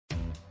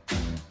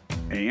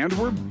And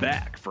we're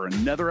back for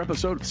another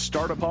episode of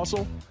Startup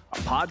Hustle, a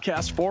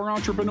podcast for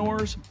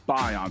entrepreneurs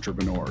by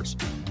entrepreneurs.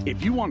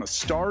 If you want to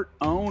start,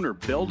 own, or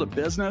build a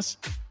business,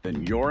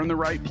 then you're in the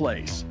right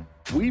place.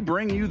 We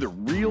bring you the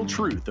real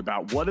truth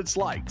about what it's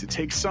like to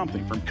take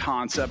something from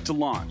concept to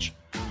launch.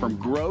 From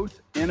growth,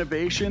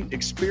 innovation,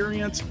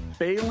 experience,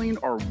 failing,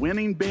 or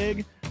winning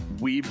big,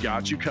 we've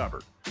got you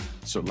covered.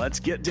 So let's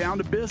get down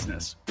to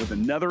business with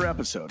another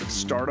episode of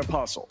Startup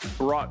Hustle,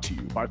 brought to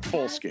you by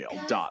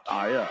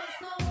Fullscale.io.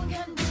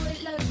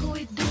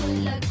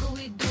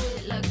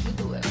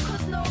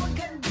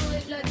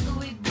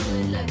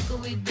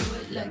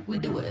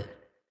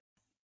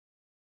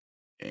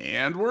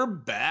 And we're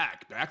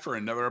back for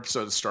another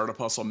episode of Startup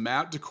Hustle.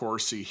 Matt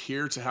DeCoursey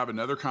here to have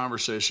another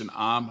conversation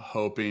I'm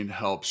hoping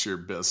helps your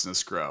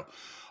business grow.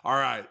 All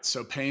right,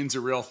 so pain's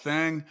a real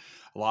thing.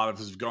 A lot of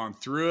us have gone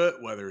through it,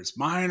 whether it's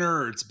minor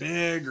or it's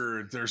big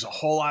or there's a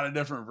whole lot of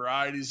different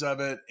varieties of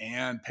it.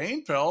 And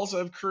pain pills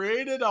have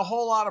created a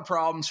whole lot of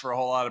problems for a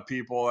whole lot of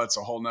people. That's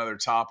a whole nother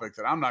topic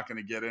that I'm not going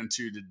to get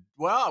into.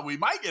 Well, we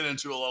might get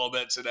into a little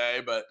bit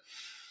today, but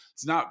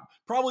it's not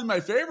probably my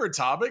favorite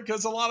topic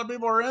because a lot of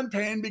people are in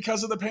pain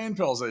because of the pain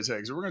pills they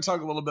take. So we're going to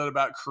talk a little bit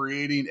about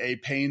creating a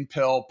pain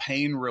pill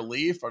pain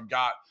relief. I've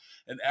got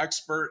an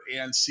expert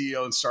and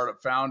CEO and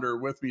startup founder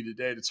with me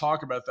today to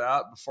talk about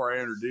that. Before I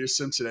introduce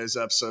him, today's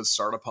episode,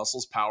 Startup Hustle,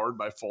 is powered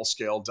by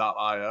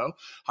Fullscale.io.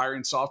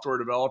 Hiring software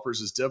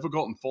developers is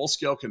difficult, and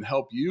Fullscale can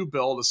help you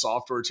build a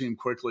software team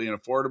quickly and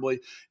affordably,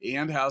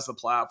 and has the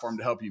platform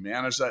to help you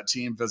manage that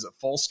team. Visit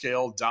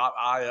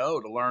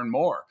Fullscale.io to learn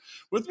more.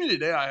 With me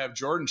today, I have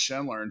Jordan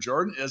Schindler, and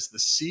Jordan is the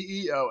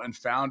CEO and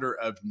founder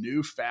of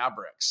New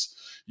Fabrics.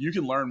 You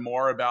can learn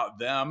more about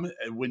them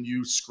when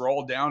you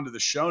scroll down to the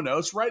show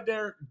notes. Right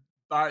there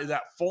by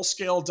that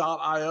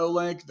Fullscale.io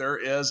link, there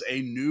is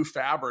a New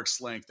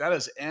Fabrics link. That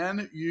is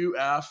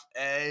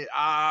N-U-F-A.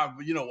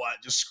 You know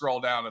what? Just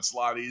scroll down. It's a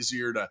lot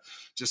easier to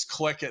just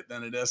click it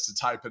than it is to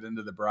type it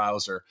into the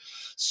browser.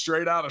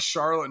 Straight out of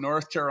Charlotte,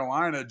 North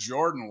Carolina,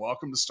 Jordan,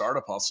 welcome to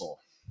Startup Hustle.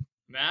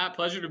 Matt,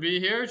 pleasure to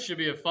be here. It should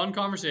be a fun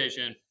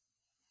conversation.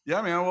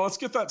 Yeah, man. Well, let's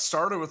get that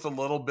started with a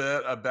little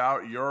bit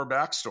about your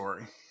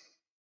backstory.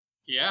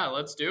 Yeah,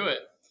 let's do it.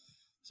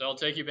 So I'll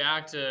take you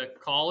back to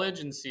college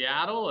in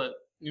Seattle at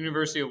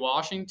University of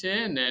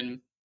Washington, and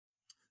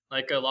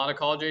like a lot of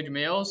college-age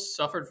males,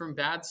 suffered from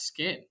bad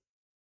skin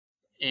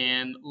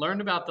and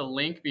learned about the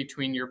link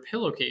between your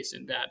pillowcase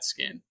and bad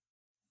skin.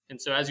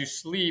 And so as you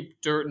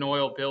sleep, dirt and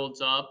oil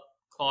builds up,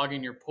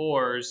 clogging your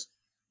pores,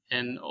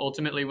 and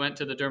ultimately went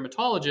to the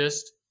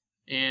dermatologist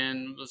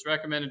and was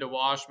recommended to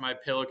wash my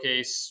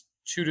pillowcase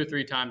 2 to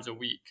 3 times a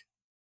week,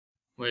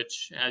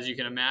 which, as you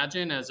can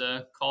imagine, as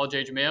a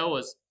college-age male,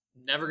 was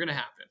never going to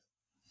happen.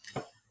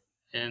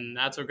 And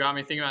that's what got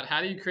me thinking about,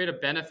 how do you create a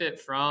benefit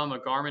from a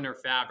garment or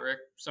fabric,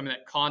 something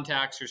that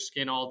contacts your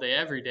skin all day,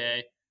 every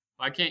day?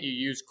 Why can't you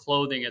use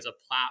clothing as a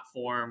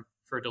platform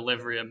for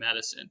delivery of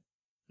medicine?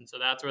 And so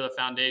that's where the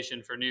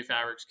foundation for New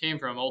Fabrics came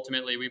from.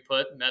 Ultimately, we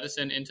put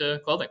medicine into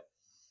clothing.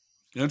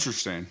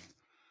 Interesting.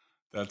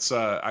 That's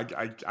I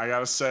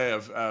gotta say,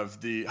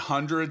 of the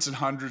hundreds and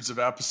hundreds of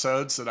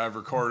episodes that I've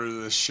recorded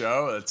of this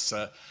show,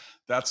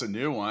 that's a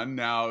new one.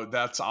 Now,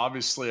 that's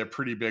obviously a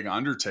pretty big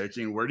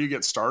undertaking. Where do you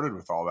get started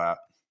with all that?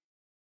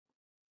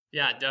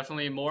 Yeah,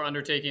 definitely more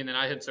undertaking than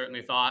I had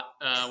certainly thought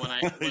when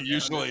I It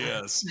usually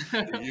is.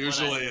 It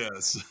usually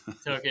is.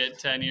 Took it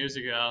 10 years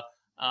ago.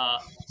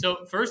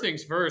 So first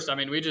things first, I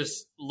mean, we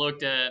just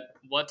looked at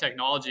what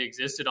technology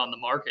existed on the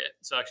market.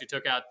 So I actually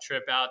took a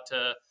trip out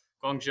to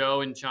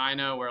Guangzhou in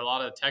China, where a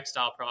lot of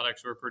textile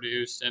products were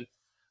produced, and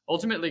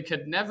ultimately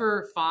could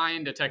never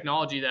find a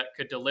technology that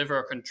could deliver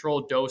a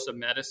controlled dose of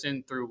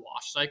medicine through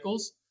wash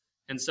cycles.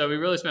 And so we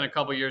really spent a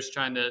couple of years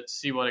trying to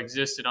see what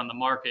existed on the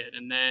market,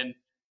 and then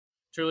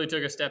truly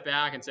took a step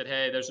back and said,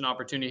 hey, there's an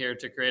opportunity here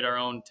to create our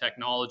own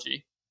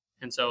technology.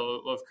 And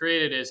so what we've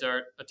created is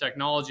a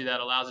technology that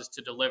allows us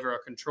to deliver a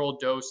controlled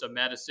dose of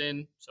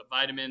medicine, so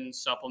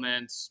vitamins,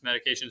 supplements,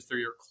 medications,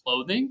 through your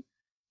clothing.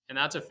 And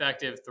that's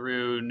effective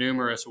through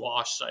numerous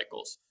wash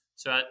cycles.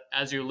 So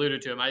as you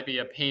alluded to, it might be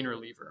a pain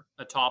reliever,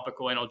 a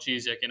topical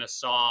analgesic in a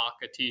sock,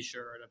 a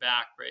t-shirt, a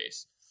back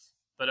brace.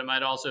 But it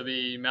might also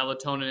be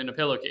melatonin in a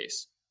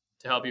pillowcase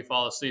to help you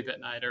fall asleep at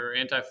night, or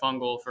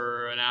antifungal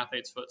for an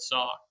athlete's foot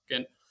sock.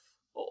 And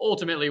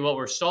ultimately what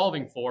we're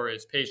solving for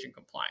is patient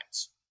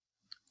compliance.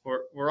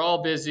 We're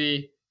all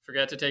busy,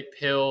 forget to take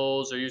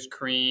pills or use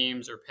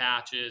creams or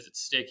patches. It's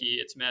sticky,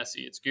 it's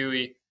messy, it's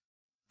gooey,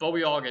 but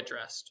we all get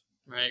dressed,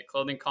 right?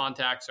 Clothing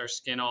contacts our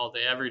skin all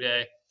day, every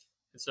day.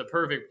 It's the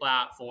perfect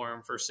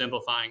platform for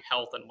simplifying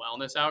health and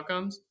wellness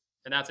outcomes.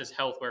 And that's this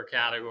healthware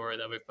category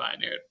that we've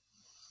pioneered.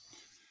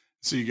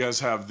 So you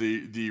guys have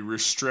the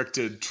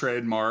restricted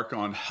trademark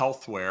on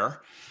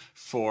healthware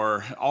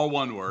for all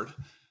one word.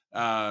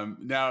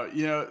 Now,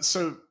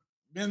 so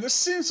man, this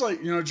seems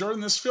like,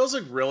 Jordan, this feels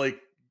like really,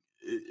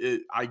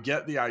 I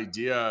get the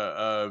idea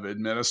of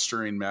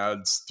administering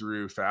meds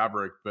through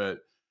fabric, but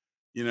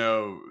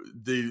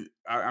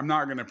I'm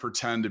not going to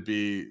pretend to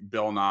be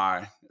Bill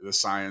Nye the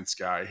science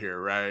guy here,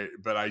 right?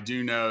 But I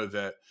do know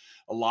that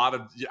a lot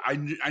of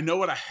I know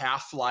what a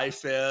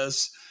half-life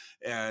is.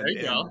 There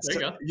you go. There you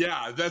go.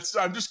 Yeah, that's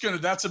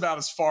about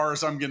as far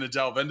as I'm gonna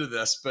delve into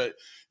this. But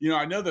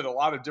I know that a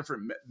lot of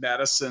different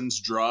medicines,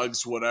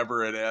 drugs,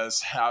 whatever it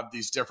is, have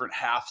these different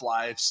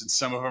half-lives, and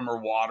some of them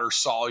are water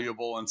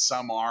soluble and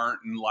some aren't.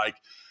 And like,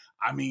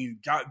 I mean,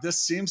 God, this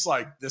seems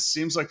like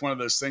one of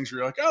those things where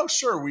you're like, oh,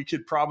 sure, we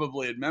could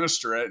probably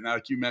administer it. And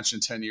like you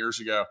mentioned 10 years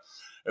ago,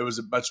 it was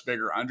a much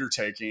bigger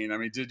undertaking. I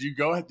mean, do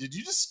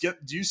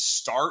you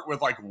start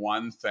with like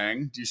one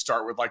thing? Do you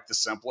start with like the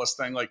simplest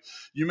thing? Like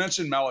you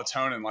mentioned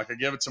melatonin, like I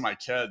give it to my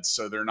kids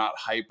so they're not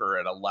hyper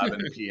at 11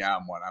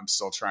 p.m. when I'm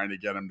still trying to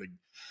get them to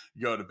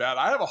go to bed.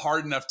 I have a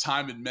hard enough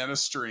time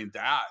administering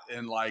that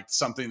in like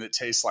something that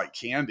tastes like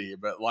candy,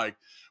 but like,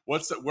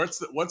 what's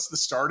the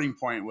starting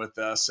point with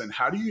this, and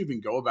how do you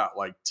even go about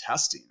like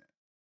testing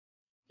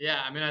it?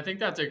 Yeah, I mean, I think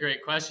that's a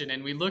great question.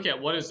 And we look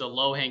at what is the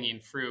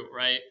low-hanging fruit,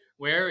 right?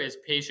 Where is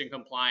patient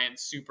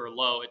compliance super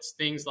low? It's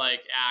things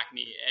like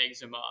acne,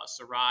 eczema,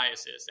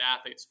 psoriasis,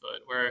 athlete's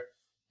foot, where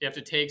you have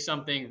to take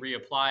something,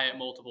 reapply it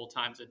multiple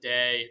times a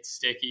day. It's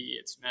sticky,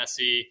 it's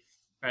messy,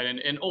 right?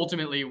 And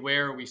ultimately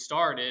where we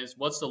start is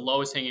what's the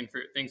lowest hanging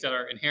fruit? Things that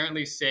are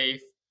inherently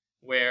safe,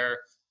 where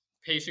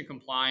patient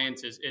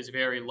compliance is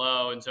very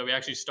low. And so we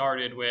actually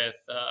started with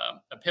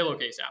a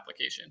pillowcase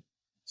application.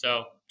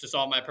 So to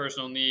solve my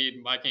personal need,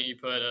 why can't you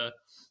put a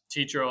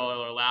tea tree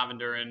oil or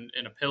lavender in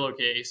a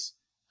pillowcase?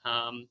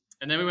 And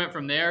then we went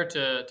from there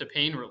to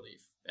pain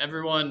relief.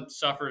 Everyone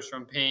suffers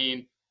from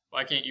pain.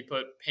 Why can't you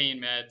put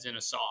pain meds in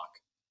a sock?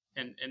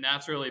 And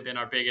that's really been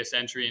our biggest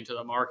entry into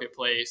the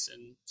marketplace,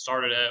 and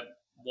started at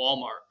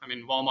Walmart. I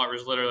mean, Walmart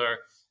was literally our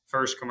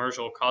first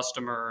commercial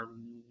customer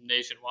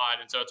nationwide.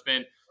 And so it's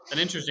been an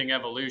interesting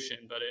evolution,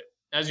 but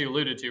as you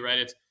alluded to,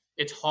 right,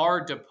 it's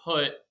hard to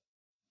put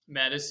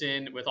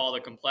medicine with all the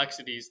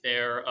complexities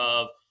there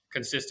of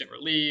consistent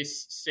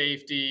release,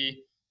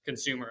 safety,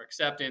 consumer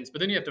acceptance, but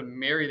then you have to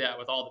marry that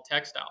with all the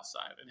textile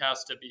side. It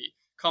has to be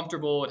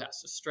comfortable, it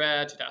has to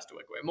stretch, it has to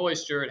wick away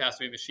moisture, it has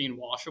to be machine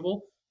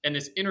washable. And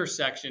this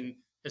intersection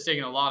has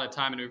taken a lot of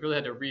time, and we've really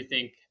had to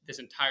rethink this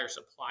entire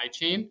supply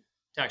chain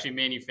to actually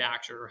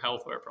manufacture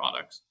healthcare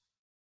products.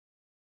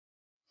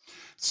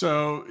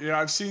 So, yeah,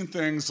 I've seen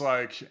things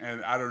like,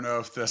 and I don't know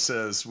if this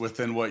is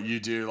within what you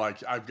do,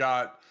 like I've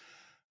got,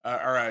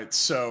 all right.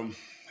 So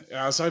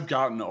as I've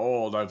gotten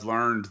old, I've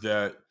learned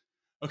that,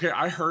 okay,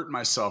 I hurt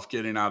myself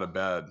getting out of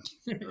bed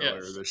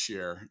earlier this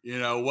year,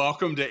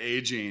 welcome to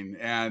aging.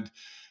 And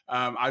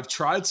I've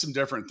tried some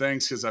different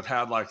things because I've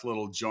had like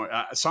little joint.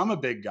 So I'm a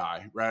big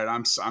guy, right?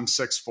 I'm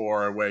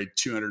 6'4", I weigh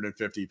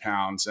 250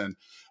 pounds. And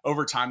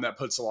over time that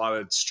puts a lot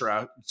of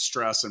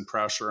stress and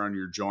pressure on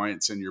your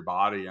joints and your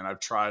body. And I've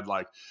tried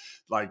like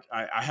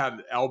I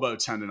had elbow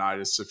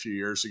tendonitis a few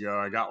years ago.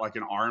 I got like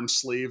an arm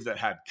sleeve that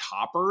had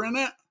copper in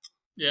it.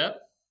 Yeah.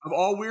 Of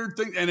all weird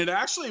things, and it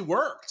actually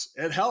worked.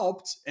 It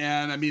helped,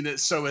 and I mean,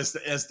 is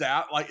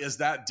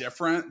that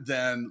different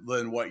than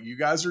what you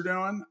guys are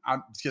doing?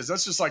 Because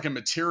that's just like a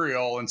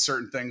material and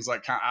certain things.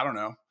 Like I don't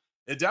know,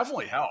 it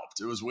definitely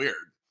helped. It was weird.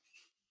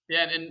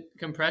 Yeah, and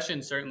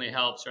compression certainly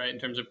helps, right, in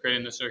terms of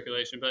creating the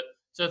circulation. But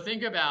so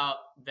think about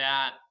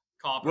that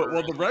copper.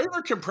 Well, the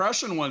regular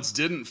compression ones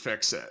didn't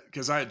fix it,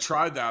 because I had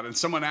tried that, and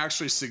someone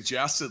actually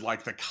suggested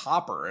like the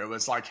copper. It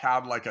was like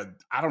had like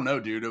I don't know,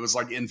 dude. It was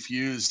like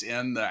infused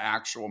in the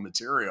actual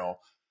material.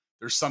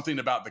 There's something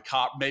about the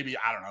maybe,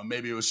 I don't know,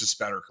 maybe it was just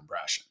better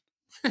compression.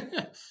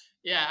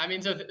 Yeah, I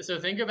mean, so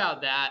think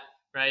about that,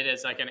 right,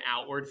 as like an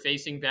outward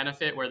facing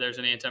benefit where there's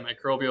an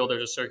antimicrobial,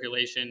 there's a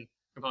circulation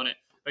component,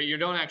 but you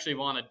don't actually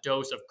want a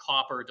dose of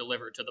copper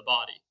delivered to the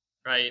body.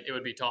 Right, it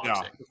would be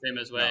toxic. The same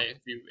as way if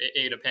you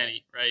ate a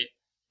penny. Right,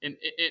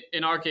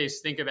 in our case,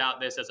 think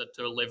about this as a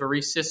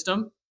delivery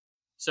system.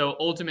 So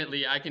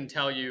ultimately, I can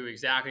tell you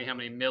exactly how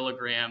many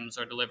milligrams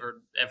are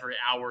delivered every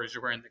hour as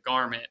you're wearing the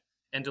garment,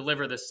 and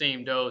deliver the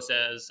same dose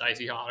as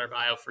Icy Hot or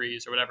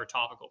BioFreeze or whatever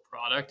topical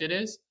product it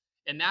is.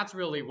 And that's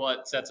really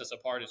what sets us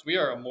apart. Is we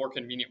are a more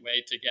convenient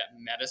way to get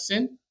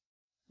medicine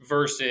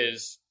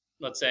versus,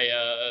 let's say,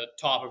 a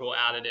topical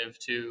additive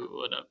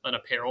to an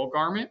apparel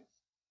garment.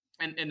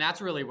 And that's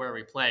really where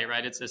we play,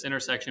 right? It's this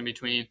intersection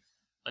between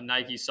a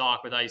Nike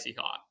sock with Icy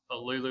Hot, a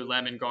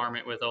Lululemon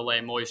garment with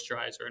Olay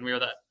moisturizer, and we are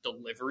that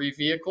delivery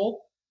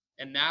vehicle.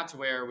 And that's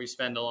where we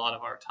spend a lot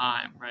of our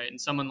time, right?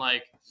 And someone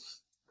like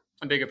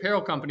a big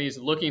apparel company is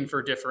looking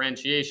for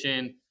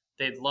differentiation.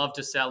 They'd love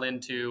to sell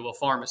into a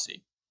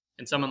pharmacy.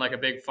 And someone like a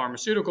big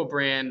pharmaceutical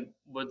brand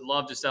would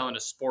love to sell into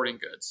sporting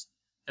goods.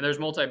 And there's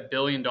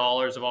multi-billion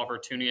dollars of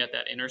opportunity at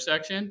that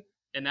intersection.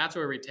 And that's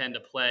where we tend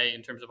to play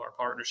in terms of our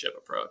partnership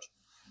approach.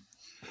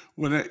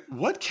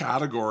 What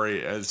category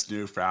is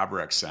New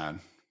Fabrics in?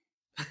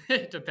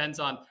 It depends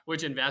on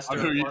which investor.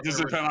 Does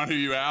it depend on who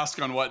you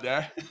ask on what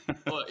day?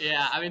 Well,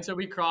 yeah. I mean, so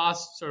we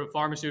cross sort of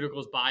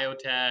pharmaceuticals,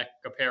 biotech,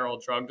 apparel,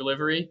 drug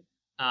delivery.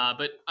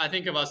 But I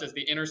think of us as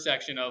the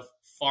intersection of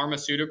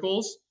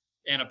pharmaceuticals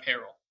and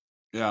apparel.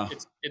 Yeah.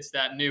 It's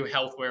that new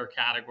healthcare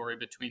category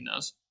between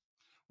those.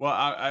 Well,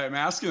 I'm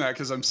asking that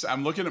because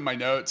I'm looking at my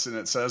notes and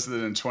it says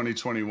that in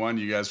 2021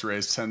 you guys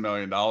raised $10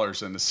 million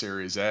in the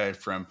Series A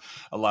from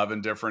 11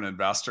 different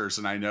investors,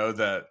 and I know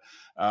that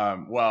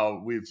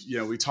well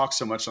we talk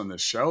so much on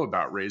this show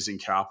about raising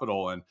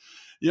capital, and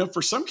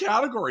for some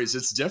categories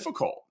it's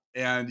difficult,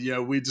 and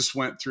we just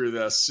went through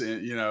this,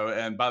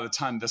 and by the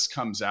time this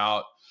comes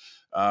out,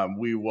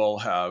 we will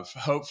have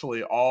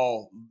hopefully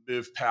all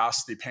moved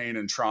past the pain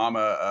and trauma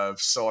of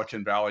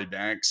Silicon Valley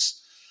Bank's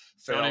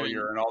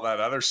failure and all that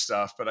other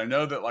stuff. But I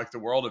know that like the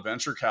world of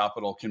venture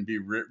capital can be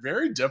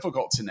very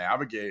difficult to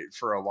navigate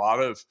for a lot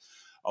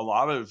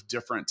of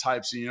different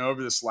types. And,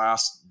 over this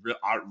last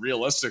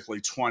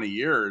realistically 20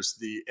 years,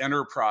 the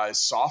enterprise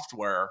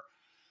software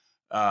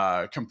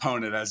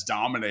component has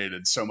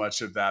dominated so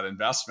much of that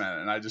investment.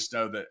 And I just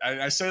know that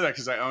I say that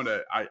because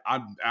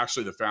I'm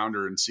actually the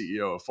founder and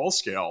CEO of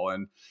Fullscale.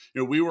 And,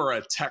 we were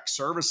a tech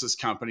services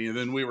company, and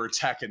then we were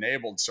tech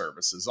enabled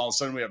services. All of a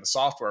sudden we have a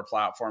software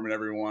platform and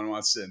everyone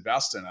wants to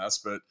invest in us.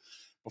 But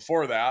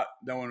before that,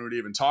 no one would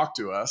even talk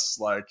to us.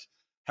 Like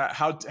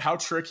how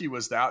tricky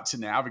was that to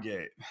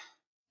navigate?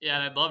 Yeah,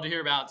 and I'd love to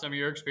hear about some of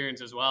your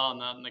experience as well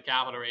on the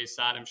capital raise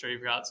side. I'm sure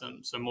you've got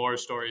some more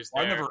stories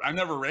there. I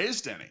never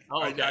raised any.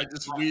 Oh, okay.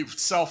 We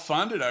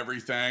self-funded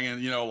everything,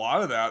 and a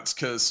lot of that's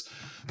because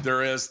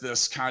there is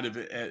this kind of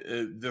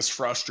this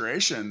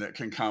frustration that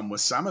can come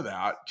with some of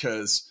that,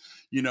 because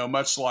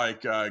much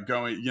like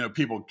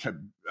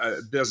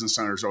business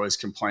owners always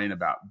complain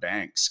about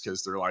banks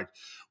because they're like,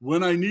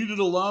 when I needed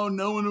a loan,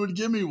 no one would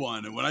give me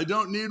one, and when I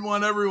don't need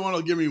one, everyone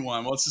will give me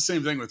one. Well, it's the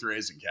same thing with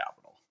raising capital.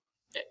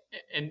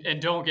 And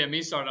don't get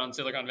me started on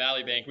Silicon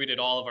Valley Bank. We did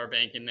all of our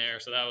banking there,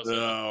 so that was.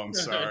 Oh, I'm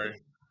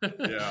sorry.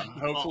 Yeah,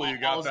 hopefully you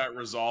got that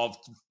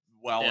resolved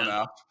well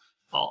enough.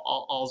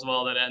 All's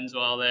well that ends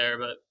well there,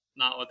 but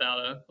not without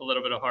a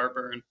little bit of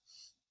heartburn.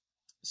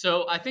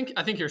 So I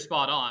think you're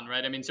spot on,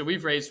 right? I mean, so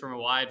we've raised from a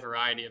wide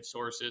variety of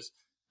sources.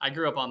 I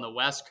grew up on the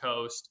West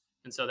Coast,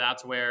 and so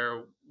that's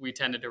where we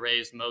tended to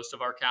raise most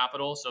of our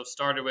capital. So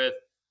started with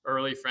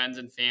early friends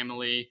and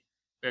family.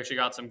 We actually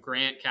got some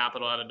grant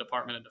capital out of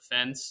Department of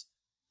Defense.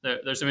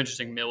 There's some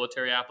interesting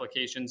military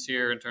applications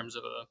here in terms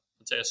of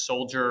let's say a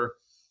soldier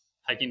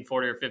hiking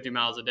 40 or 50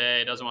 miles a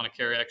day, doesn't want to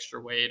carry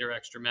extra weight or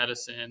extra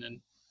medicine,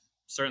 and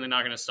certainly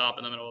not going to stop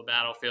in the middle of a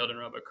battlefield and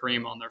rub a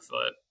cream on their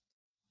foot.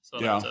 So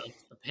that's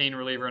a pain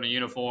reliever in a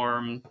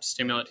uniform,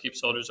 stimulant to keep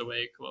soldiers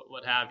awake,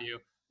 what have you.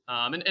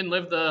 And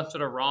live the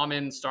sort of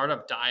ramen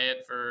startup diet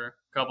for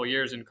a couple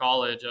years in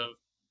college of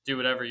do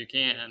whatever you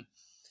can.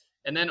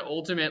 And then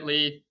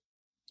ultimately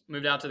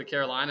moved out to the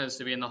Carolinas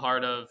to be in the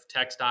heart of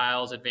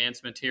textiles,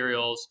 advanced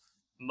materials.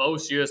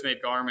 Most U.S.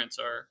 made garments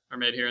are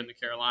made here in the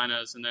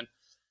Carolinas. And then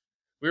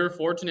we were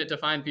fortunate to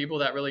find people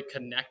that really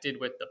connected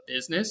with the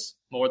business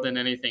more than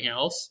anything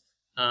else.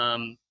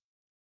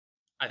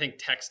 I think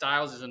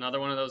textiles is another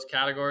one of those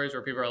categories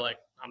where people are like,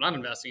 I'm not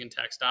investing in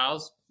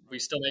textiles. We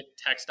still make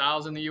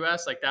textiles in the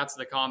U.S. Like that's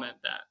the comment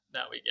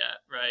that we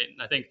get, right?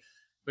 And I think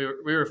we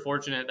were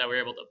fortunate that we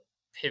were able to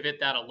pivot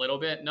that a little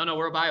bit. No,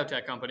 we're a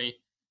biotech company.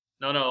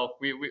 No,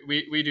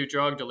 we do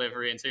drug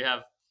delivery. And so you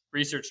have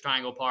Research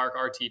Triangle Park,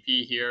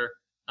 RTP here.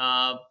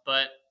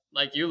 But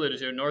like you alluded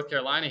to, North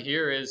Carolina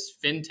here is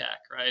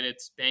fintech, right?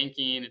 It's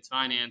banking, it's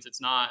finance. It's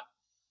not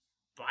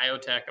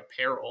biotech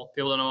apparel.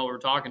 People don't know what we're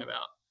talking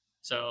about.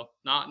 So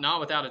not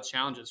without its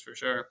challenges for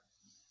sure.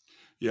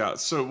 Yeah.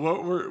 So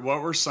what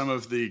were some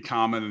of the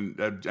common,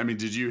 I mean,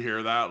 did you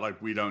hear that?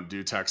 Like, we don't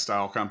do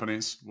textile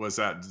companies. Was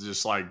that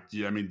just like,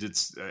 I mean,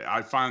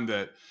 I find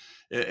that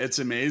it's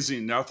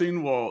amazing.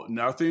 Nothing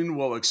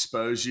will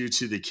expose you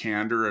to the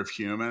candor of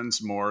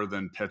humans more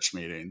than pitch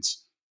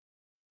meetings.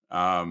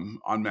 On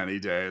many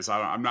days,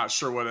 I'm not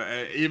sure what,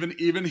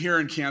 even here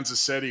in Kansas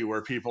City,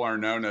 where people are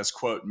known as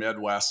quote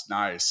Midwest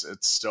nice,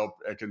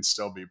 it can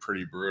still be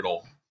pretty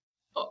brutal.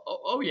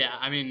 Oh yeah.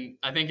 I mean,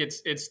 I think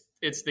it's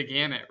the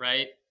gamut,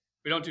 right?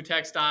 We don't do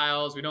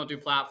textiles. We don't do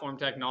platform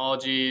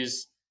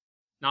technologies,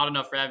 not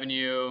enough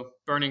revenue,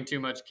 burning too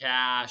much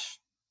cash.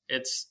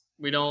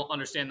 We don't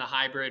understand the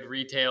hybrid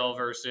retail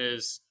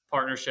versus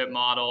partnership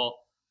model.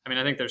 I mean,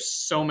 I think there's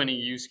so many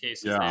use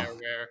cases there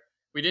where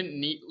we didn't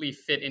neatly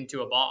fit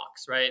into a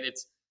box, right?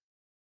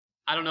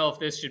 I don't know if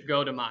this should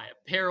go to my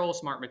apparel,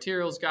 smart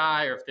materials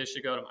guy, or if this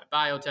should go to my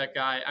biotech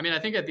guy. I mean, I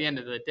think at the end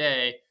of the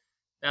day,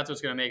 that's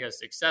what's going to make us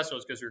successful,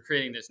 is because we're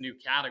creating this new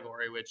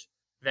category, which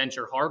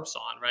venture harps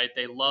on, right?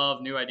 They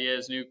love new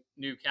ideas,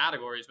 new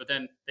categories, but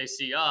then they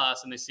see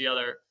us and they see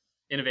other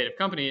innovative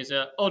companies.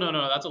 Oh,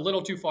 no, that's a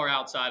little too far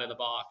outside of the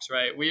box,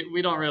 right?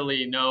 We don't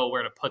really know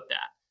where to put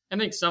that. I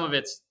think some of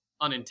it's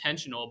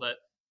unintentional, but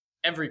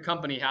every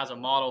company has a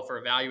model for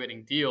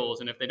evaluating deals.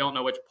 And if they don't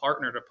know which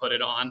partner to put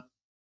it on, it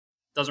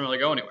doesn't really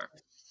go anywhere.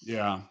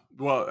 Yeah.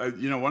 Well,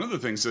 one of the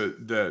things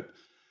that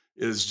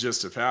is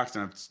just a fact,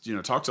 and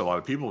I've talked to a lot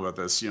of people about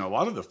this. A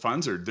lot of the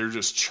funds they're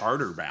just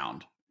charter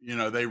bound.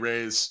 They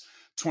raise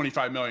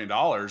 $25 million,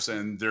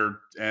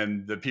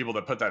 and the people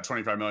that put that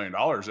 $25 million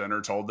in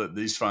are told that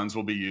these funds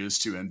will be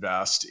used to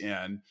invest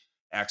in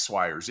X,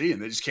 Y, or Z,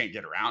 and they just can't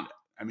get around it.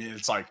 I mean,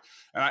 it's like,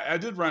 and I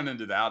did run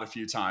into that a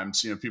few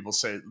times. You know, people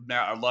say,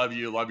 Matt, I love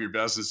you, love your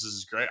business. This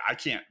is great.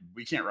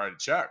 We can't write a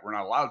check. We're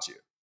not allowed to.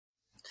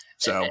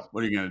 So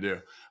what are you going to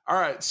do? All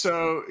right.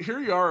 So here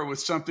you are with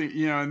something,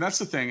 you know, and that's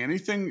the thing.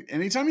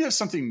 Anytime you have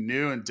something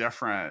new and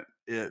different,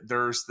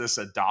 there's this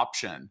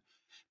adoption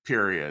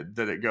period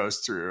that it goes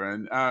through.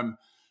 And,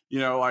 you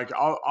know, like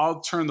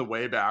I'll turn the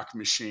Wayback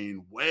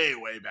Machine way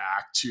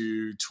back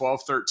to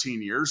 12,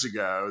 13 years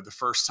ago, the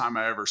first time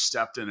I ever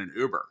stepped in an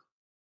Uber.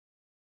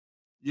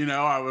 You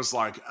know, I was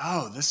like,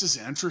 oh, this is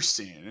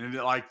interesting. And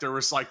there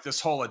was like this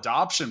whole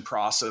adoption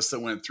process that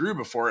went through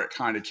before it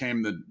kind of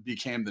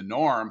became the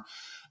norm.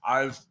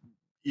 I've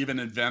even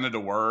invented a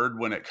word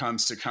when it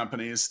comes to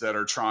companies that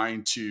are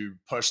trying to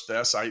push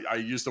this. I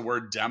use the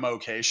word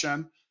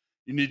democation.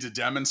 You need to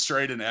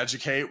demonstrate and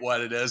educate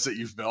what it is that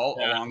you've built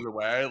along the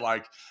way.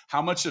 Like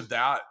how much of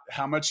that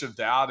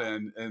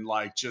and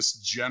like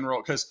just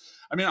general, because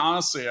I mean,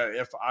 honestly,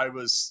 if I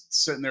was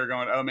sitting there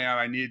going, oh man,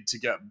 I need to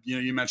get, you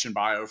know, you mentioned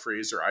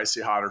BioFreeze or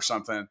Icy Hot or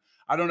something.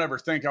 I don't ever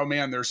think, oh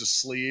man, there's a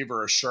sleeve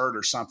or a shirt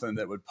or something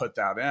that would put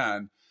that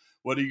in.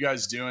 What are you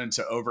guys doing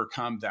to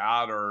overcome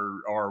that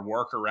or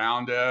work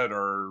around it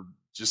or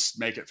just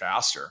make it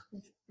faster?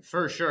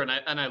 For sure.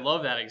 And I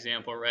love that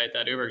example, right?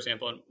 That Uber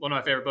example. And one of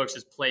my favorite books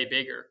is Play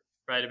Bigger,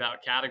 right?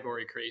 About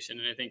category creation.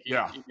 And I think you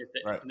hit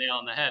the nail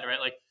on the head, right?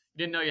 Like you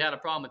didn't know you had a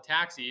problem with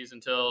taxis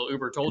until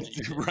Uber told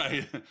you.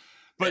 Right.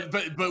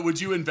 But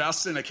would you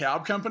invest in a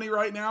cab company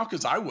right now?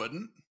 Because I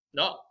wouldn't.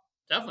 No,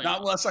 definitely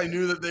not unless I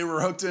knew that they were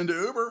hooked into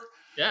Uber.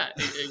 Yeah,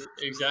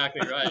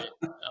 exactly right.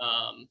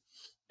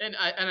 And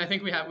I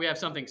think we have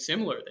something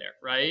similar there,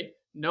 right?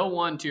 No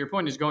one, to your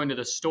point, is going to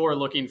the store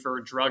looking for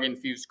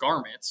drug-infused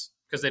garments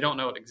because they don't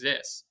know it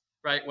exists,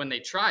 right? When they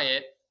try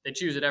it, they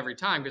choose it every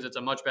time because it's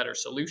a much better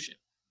solution,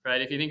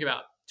 right? If you think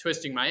about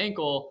twisting my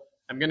ankle,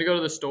 I'm going to go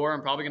to the store.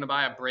 I'm probably going to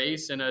buy a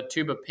brace and a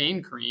tube of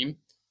pain cream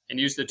and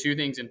use the two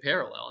things in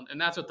parallel. And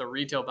that's what the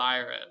retail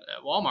buyer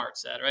at Walmart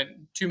said, right?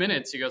 In 2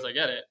 minutes, he goes, I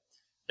get it.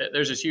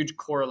 There's this huge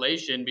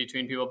correlation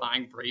between people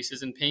buying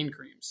braces and pain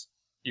creams.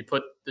 You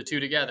put the two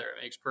together,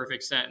 it makes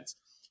perfect sense.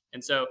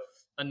 And so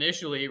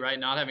initially, right,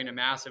 not having a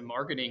massive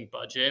marketing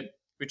budget,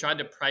 we tried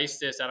to price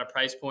this at a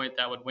price point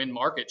that would win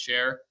market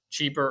share,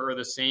 cheaper or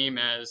the same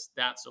as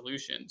that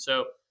solution.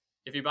 So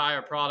if you buy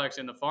our products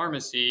in the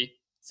pharmacy,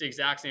 it's the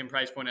exact same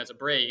price point as a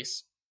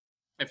brace,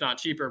 if not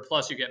cheaper,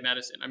 plus you get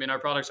medicine. I mean, our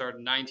products are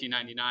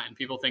 $19.99.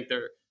 People think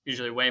they're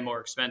usually way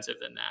more expensive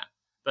than that.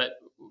 But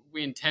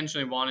we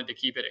intentionally wanted to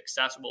keep it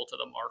accessible to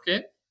the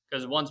market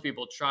because once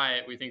people try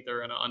it, we think they're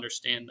going to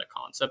understand the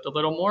concept a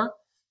little more.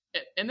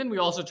 And then we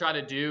also try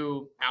to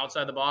do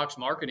outside the box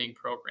marketing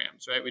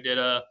programs, right? We did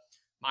a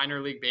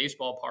minor league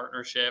baseball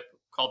partnership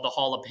called the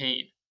Hall of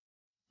Pain,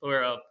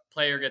 where a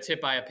player gets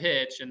hit by a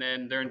pitch and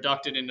then they're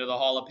inducted into the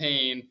Hall of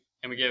Pain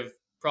and we give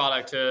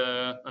product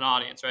to an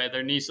audience, right?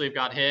 Their knee sleeve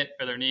got hit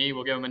or their knee,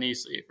 we'll give them a knee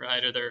sleeve,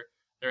 right? Or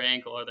their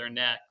ankle or their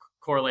neck,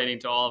 correlating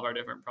to all of our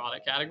different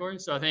product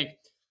categories. So I think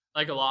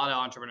like a lot of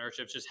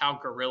entrepreneurship, just how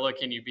guerrilla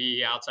can you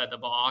be outside the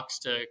box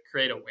to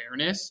create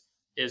awareness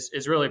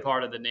is really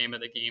part of the name of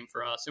the game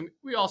for us. And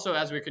we also,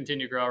 as we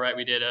continue to grow, right,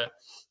 we did a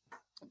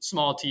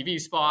small TV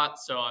spot,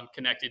 so on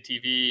connected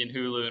TV and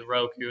Hulu and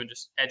Roku, and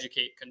just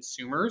educate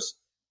consumers.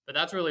 But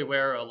that's really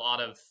where a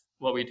lot of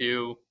what we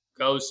do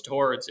goes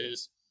towards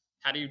is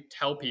how do you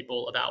tell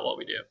people about what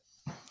we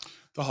do?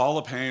 The Hall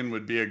of Pain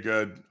would be a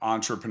good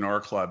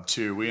entrepreneur club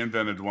too. We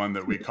invented one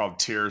that we called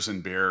Tears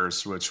and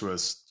Beers, which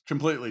was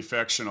completely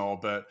fictional,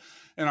 but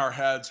in our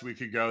heads, we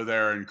could go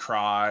there and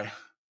cry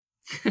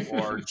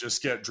or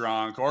just get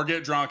drunk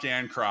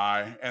and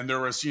cry. And there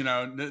was, you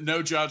know,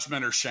 no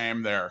judgment or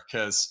shame there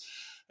because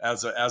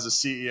as a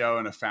CEO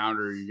and a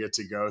founder, you get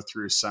to go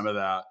through some of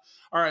that.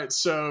 All right.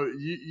 So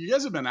you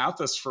guys have been at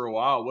this for a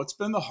while. What's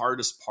been the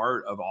hardest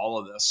part of all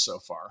of this so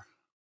far?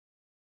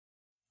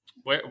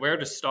 Where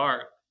to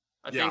start?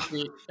 I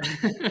think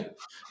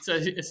so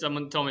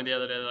someone told me the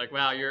other day, like,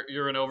 wow,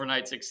 you're an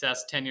overnight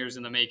success 10 years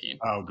in the making.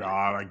 Oh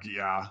God.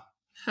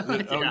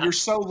 You're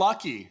so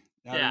lucky.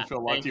 I didn't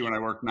feel lucky when I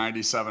worked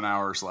 97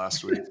 hours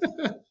last week.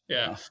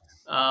 Yeah.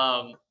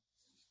 I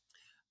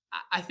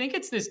think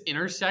it's this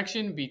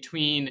intersection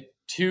between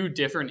two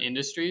different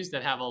industries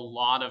that have a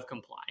lot of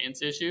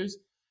compliance issues.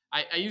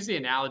 I use the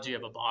analogy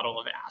of a bottle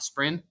of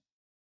aspirin.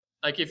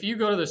 Like if you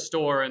go to the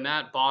store and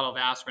that bottle of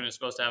aspirin is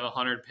supposed to have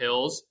 100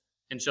 pills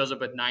and shows up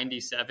with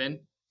 97,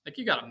 like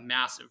you got a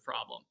massive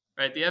problem,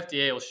 right? The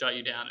FDA will shut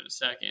you down in a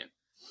second.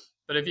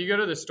 But if you go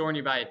to the store and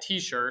you buy a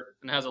t-shirt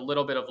and it has a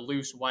little bit of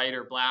loose white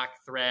or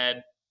black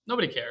thread,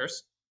 nobody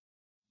cares.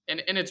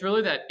 And it's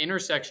really that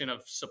intersection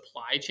of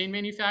supply chain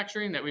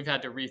manufacturing that we've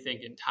had to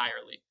rethink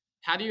entirely.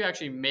 How do you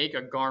actually make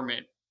a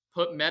garment,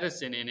 put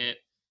medicine in it,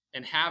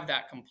 and have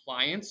that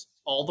compliance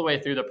all the way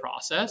through the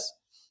process?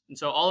 And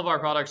so all of our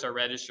products are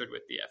registered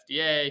with the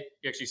FDA.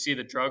 You actually see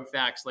the drug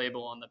facts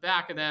label on the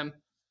back of them.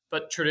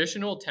 But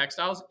traditional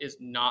textiles is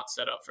not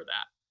set up for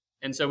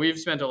that. And so we've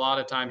spent a lot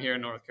of time here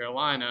in North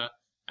Carolina.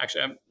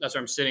 Actually, that's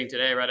where I'm sitting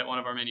today, right at one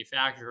of our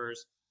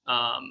manufacturers,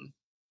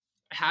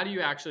 how do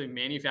you actually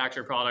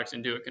manufacture products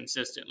and do it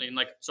consistently? And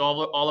like, so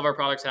all of our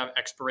products have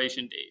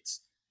expiration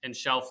dates and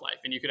shelf life,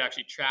 and you could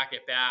actually track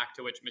it back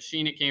to which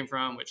machine it came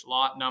from, which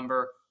lot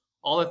number,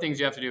 all the things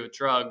you have to do with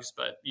drugs,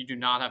 but you do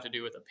not have to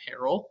do with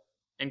apparel.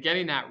 And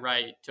getting that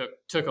right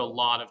took a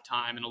lot of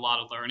time and a lot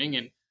of learning,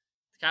 and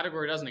the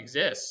category doesn't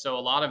exist. So a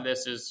lot of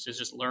this is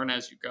just learn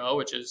as you go,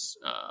 which is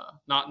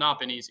not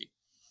been easy.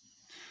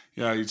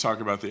 Yeah, you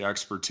talk about the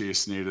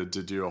expertise needed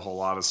to do a whole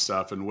lot of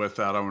stuff. And with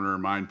that, I want to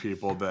remind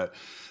people that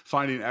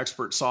finding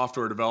expert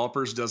software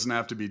developers doesn't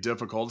have to be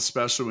difficult,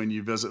 especially when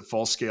you visit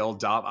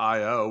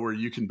Fullscale.io, where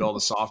you can build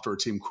a software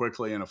team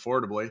quickly and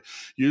affordably.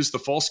 Use the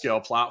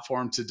Fullscale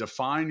platform to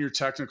define your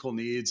technical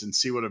needs and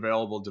see what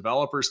available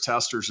developers,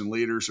 testers, and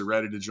leaders are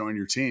ready to join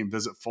your team.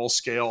 Visit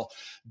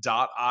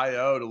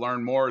Fullscale.io to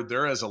learn more.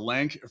 There is a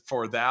link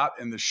for that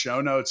in the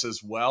show notes,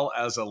 as well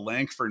as a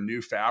link for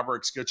New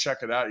Fabrics. Go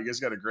check it out. You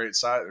guys got a great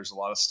site. There's a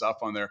lot of stuff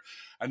on there.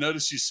 I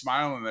noticed you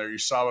smiling there. You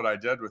saw what I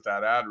did with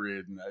that ad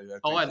read. And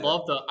I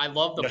love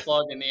the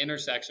plug in the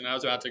intersection. I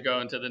was about to go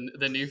into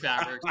the New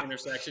Fabrics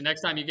intersection. Next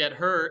time you get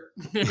hurt,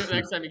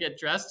 next time you get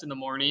dressed in the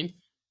morning,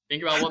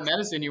 think about what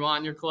medicine you want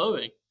in your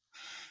clothing.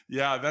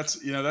 Yeah, that's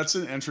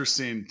an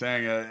interesting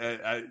thing.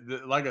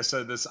 Like I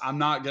said, I'm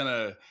not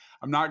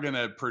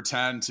gonna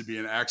pretend to be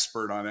an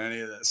expert on any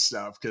of this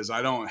stuff because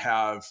I don't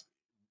have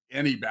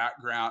any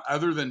background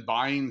other than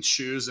buying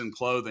shoes and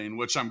clothing,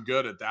 which I'm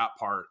good at that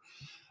part.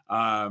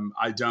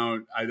 I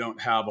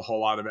don't have a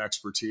whole lot of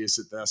expertise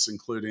at this,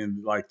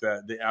 including like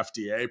the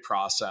FDA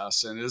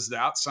process. And is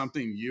that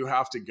something you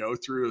have to go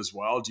through as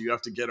well? Do you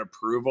have to get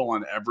approval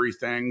on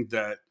everything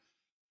that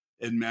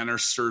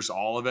administers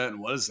all of it? And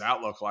what does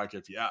that look like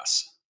if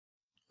yes?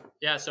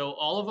 Yeah, so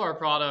all of our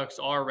products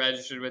are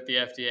registered with the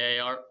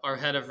FDA. Our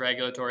head of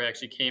regulatory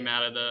actually came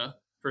out of the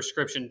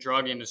prescription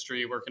drug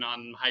industry working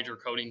on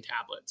hydrocodone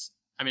tablets.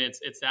 I mean,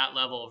 it's that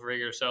level of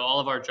rigor. So all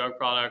of our drug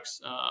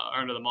products are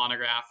under the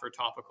monograph for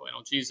topical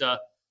analgesia.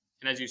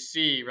 And as you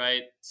see,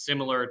 right,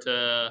 similar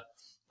to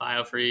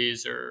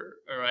BioFreeze or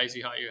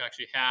Icy Hot, you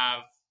actually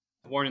have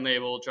the warning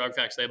label, drug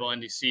facts label,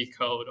 NDC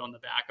code on the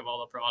back of all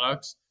the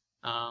products.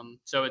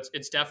 So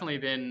it's definitely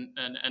been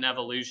an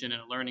evolution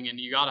and a learning, and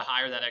you got to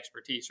hire that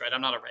expertise, right?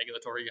 I'm not a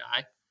regulatory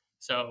guy.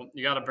 So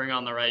you got to bring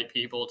on the right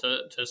people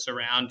to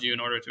surround you in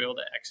order to be able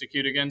to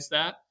execute against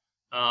that.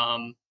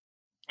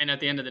 And at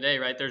the end of the day,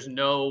 right, there's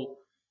no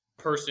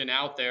person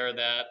out there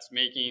that's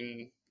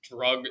making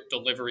drug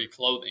delivery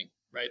clothing,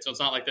 right? So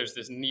it's not like there's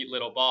this neat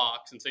little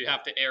box. And so you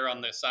have to err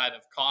on the side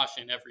of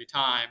caution every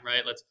time,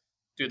 right? Let's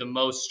do the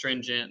most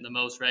stringent, the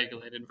most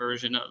regulated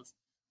version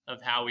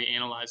of how we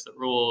analyze the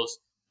rules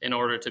in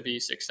order to be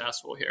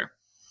successful here.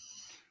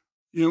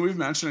 You know, we've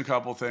mentioned a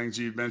couple of things.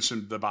 You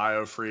mentioned the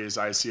BioFreeze,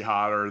 Icy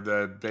Hot, or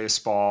the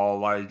baseball,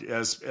 like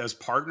as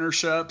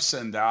partnerships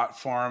and that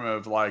form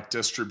of like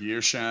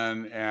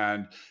distribution.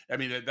 And I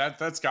mean,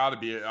 that's got to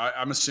be,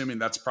 I'm assuming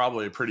that's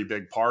probably a pretty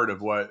big part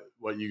of what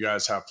you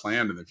guys have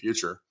planned in the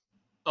future.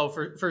 Oh,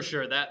 for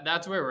sure.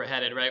 That's where we're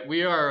headed, right?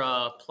 We are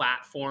a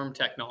platform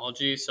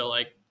technology. So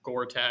like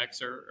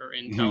Gore-Tex or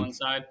Intel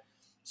inside.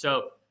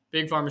 So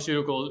big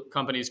pharmaceutical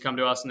companies come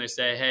to us and they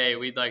say, hey,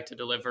 we'd like to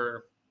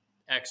deliver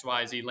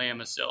XYZ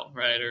Lamisil,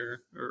 right?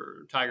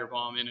 Or Tiger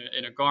Balm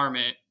in a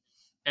garment.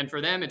 And for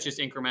them, it's just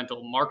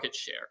incremental market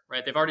share,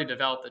 right? They've already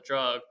developed the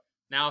drug.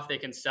 Now, if they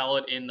can sell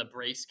it in the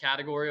brace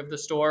category of the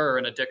store or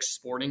in a Dick's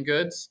Sporting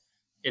Goods,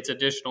 it's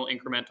additional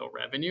incremental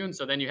revenue. And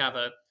so then you have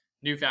a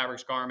New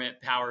Fabrics garment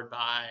powered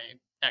by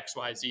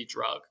XYZ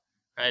drug,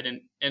 right?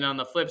 And on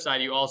the flip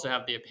side, you also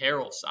have the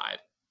apparel side.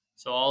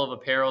 So all of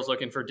apparel is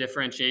looking for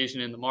differentiation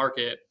in the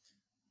market.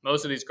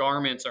 Most of these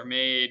garments are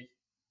made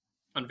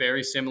on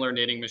very similar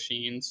knitting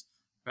machines,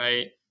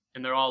 right?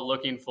 And they're all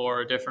looking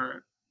for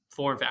different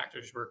form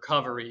factors,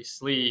 recovery,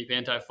 sleep,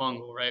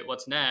 antifungal, right?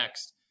 What's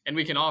next? And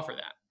we can offer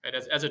that,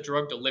 right? As a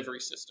drug delivery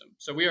system.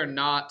 So we are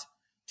not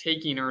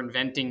taking or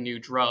inventing new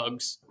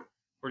drugs.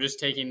 We're just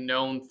taking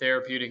known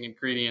therapeutic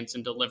ingredients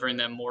and delivering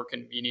them more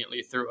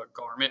conveniently through a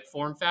garment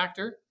form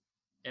factor.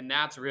 And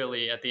that's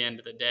really, at the end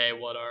of the day,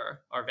 what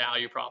our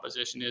value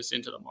proposition is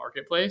into the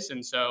marketplace.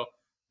 And so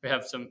we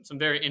have some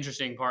very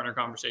interesting partner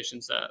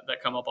conversations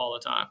that come up all the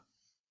time.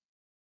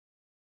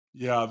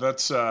 Yeah,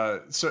 that's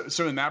so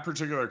in that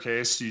particular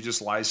case, do you just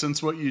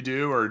license what you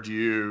do, or do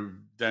you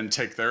then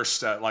take their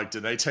step? Like, do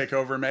they take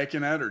over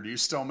making it, or do you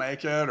still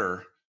make it,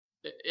 or?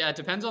 Yeah, it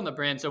depends on the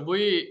brand. So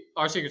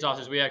our secret sauce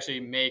is we actually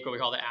make what we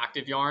call the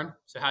active yarn.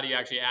 So how do you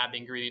actually add the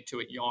ingredient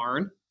to a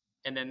yarn?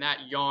 And then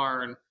that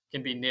yarn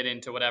can be knit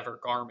into whatever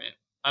garment.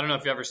 I don't know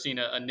if you've ever seen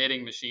a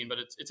knitting machine, but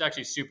it's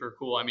actually super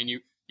cool. I mean,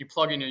 you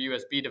plug in your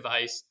USB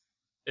device,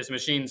 this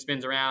machine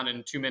spins around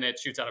in 2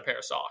 minutes, shoots out a pair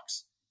of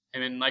socks.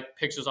 And then like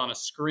pixels on a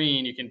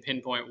screen, you can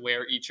pinpoint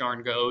where each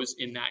yarn goes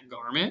in that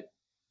garment.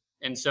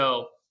 And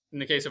so in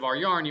the case of our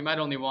yarn, you might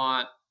only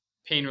want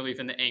pain relief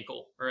in the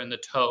ankle or in the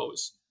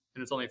toes.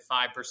 And it's only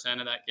 5%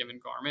 of that given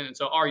garment. And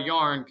so our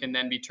yarn can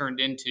then be turned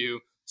into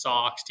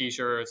socks,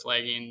 t-shirts,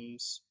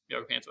 leggings,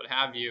 yoga pants, what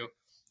have you.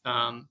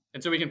 And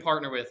so we can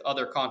partner with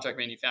other contract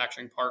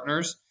manufacturing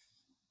partners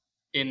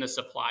in the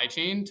supply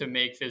chain to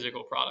make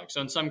physical products.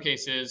 So in some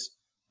cases,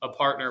 a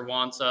partner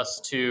wants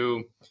us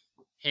to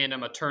hand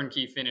them a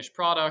turnkey finished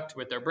product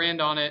with their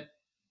brand on it.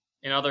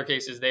 In other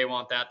cases, they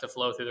want that to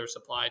flow through their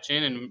supply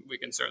chain, and we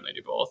can certainly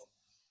do both.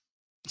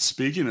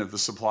 Speaking of the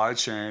supply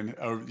chain,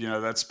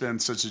 that's been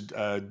such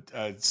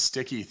a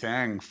sticky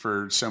thing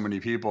for so many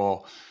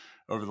people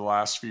over the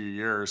last few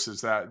years.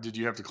 Did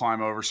you have to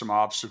climb over some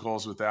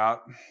obstacles with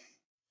that?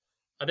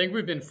 I think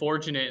we've been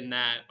fortunate in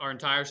that our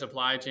entire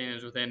supply chain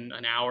is within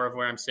an hour of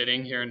where I'm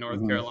sitting here in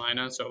North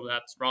Carolina. So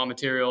that's raw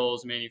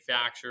materials,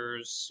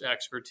 manufacturers,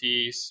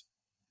 expertise.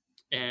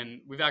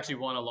 And we've actually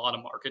won a lot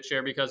of market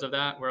share because of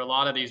that, where a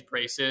lot of these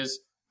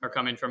braces are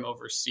coming from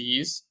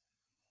overseas.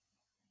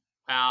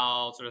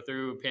 Sort of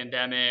through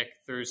pandemic,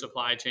 through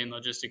supply chain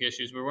logistic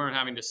issues, we weren't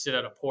having to sit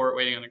at a port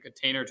waiting on a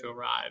container to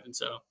arrive. And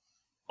so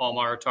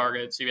Walmart,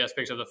 Target, CVS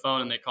picks up the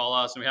phone and they call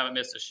us, and we haven't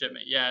missed a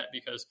shipment yet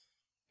because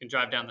we can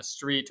drive down the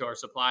street to our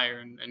supplier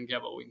and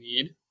get what we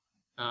need.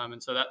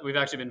 And so that we've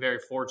actually been very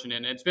fortunate.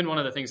 And it's been one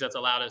of the things that's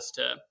allowed us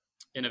to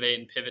innovate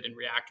and pivot and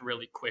react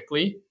really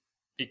quickly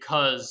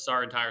because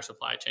our entire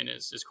supply chain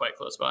is quite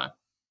close by.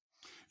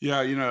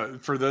 Yeah,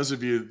 for those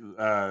of you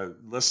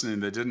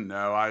listening that didn't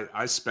know,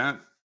 I spent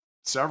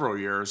several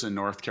years in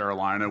North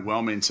Carolina,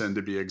 Wilmington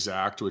to be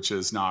exact, which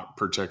is not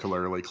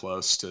particularly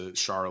close to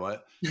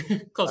Charlotte.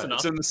 Close enough.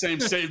 It's in the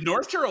same state.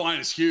 North Carolina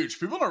is huge.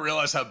 People don't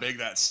realize how big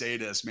that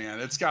state is, man.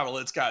 It's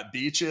got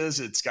beaches,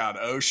 it's got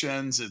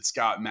oceans, it's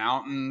got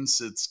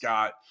mountains, it's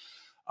got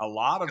a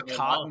lot of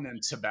cotton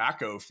and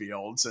tobacco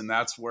fields, and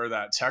that's where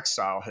that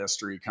textile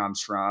history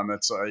comes from.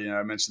 It's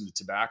I mentioned the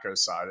tobacco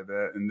side of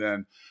it, and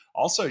then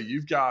also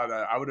you've got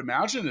I would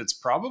imagine it's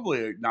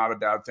probably not a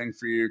bad thing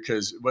for you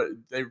because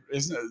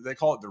they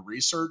call it the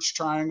research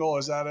triangle.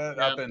 Is that it?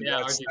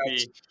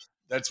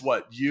 That's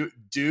what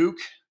Duke.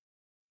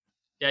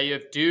 Yeah, you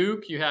have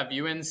Duke, you have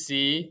UNC,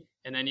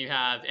 and then you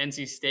have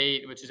NC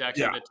State, which is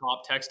actually the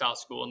top textile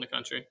school in the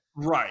country.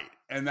 Right.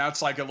 And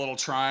that's like a little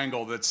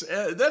triangle that's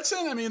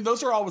in,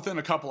 those are all within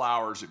a couple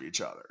hours of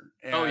each other.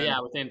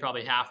 And, within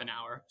probably half an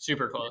hour.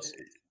 Super close.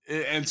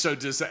 And so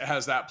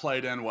has that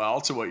played in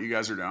well to what you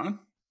guys are doing?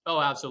 Oh,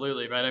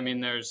 absolutely. Right.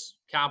 There's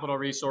capital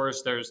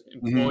resource, there's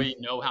employee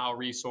know-how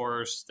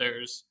resource,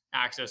 there's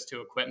access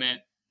to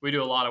equipment. We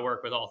do a lot of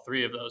work with all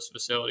three of those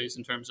facilities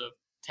in terms of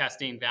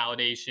testing,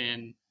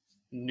 validation,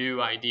 new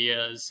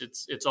ideas.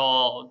 It's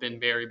all been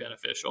very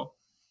beneficial.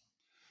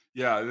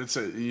 Yeah,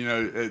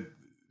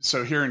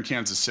 so here in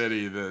Kansas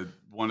City,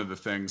 one of the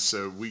things,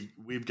 so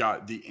we've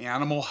got the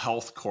animal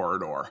health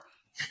corridor,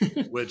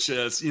 which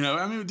is,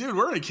 dude,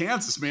 we're in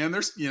Kansas, man.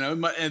 There's,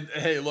 and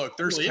hey, look,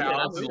 there's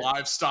cows and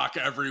livestock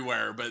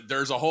everywhere, but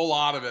there's a whole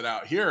lot of it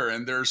out here.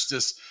 And there's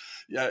just,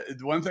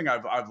 one thing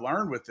I've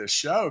learned with this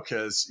show,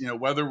 because,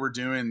 whether we're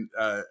doing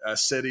a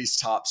city's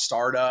top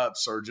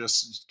startups or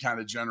just kind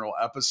of general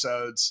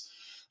episodes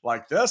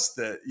like this,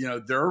 that,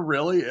 there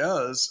really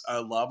is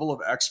a level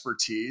of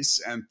expertise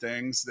and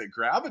things that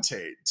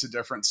gravitate to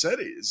different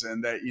cities.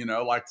 And that,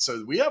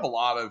 so we have a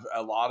lot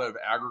of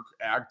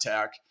ag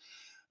tech.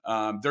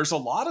 There's a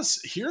lot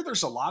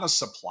of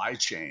supply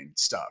chain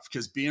stuff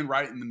because being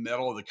right in the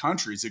middle of the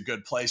country is a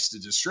good place to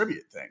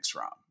distribute things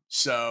from.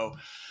 So,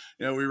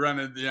 we run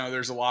it,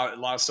 there's a lot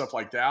of stuff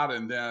like that.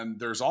 And then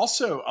there's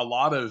also a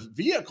lot of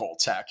vehicle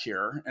tech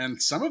here.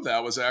 And some of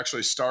that was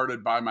actually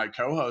started by my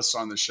co-hosts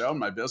on the show,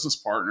 my business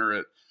partner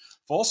at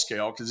Full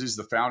Scale, because he's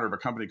the founder of a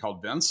company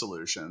called Vin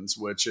Solutions,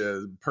 which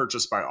is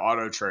purchased by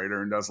Auto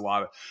Trader and does a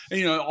lot of,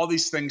 and, all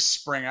these things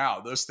spring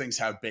out. Those things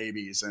have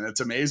babies, and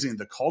it's amazing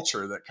the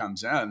culture that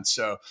comes in.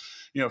 So,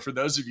 for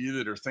those of you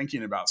that are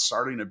thinking about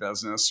starting a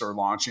business or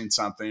launching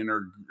something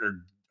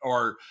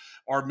or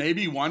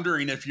maybe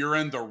wondering if you're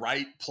in the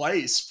right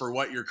place for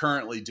what you're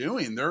currently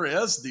doing, there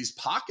is these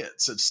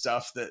pockets of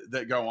stuff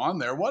that go on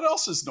there. What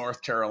else is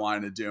North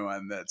Carolina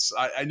doing?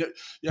 I know.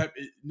 Yeah.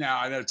 Now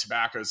I know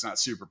tobacco is not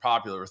super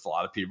popular with a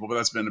lot of people, but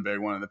that's been a big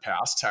one in the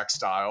past.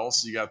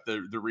 Textiles, you got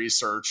the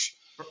research,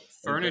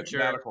 furniture,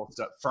 medical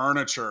stuff,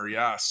 furniture.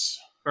 Yes.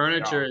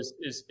 Furniture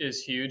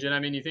is huge.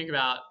 And you think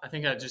about, I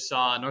think I just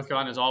saw North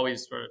Carolina is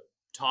always for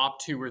top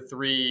 2 or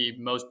 3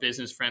 most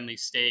business friendly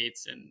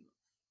states. And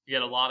you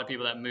get a lot of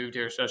people that moved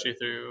here, especially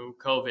through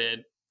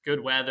COVID, good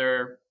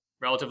weather,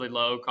 relatively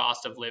low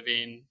cost of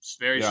living,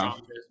 very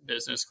strong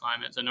business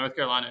climate. So North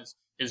Carolina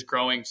is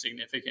growing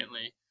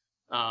significantly.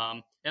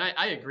 And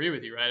I agree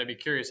with you, right? I'd be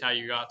curious how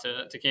you got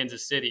to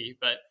Kansas City,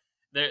 but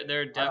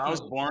they're definitely. I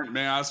was born,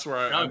 man. I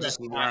swear, I'm just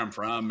where I'm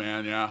from,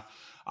 man. Yeah.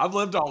 I've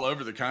lived all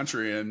over the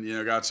country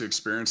and, got to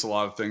experience a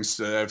lot of things.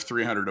 I have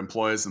 300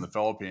 employees in the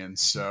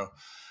Philippines. So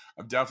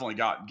I've definitely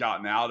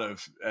gotten out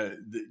of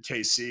the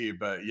KC,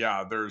 but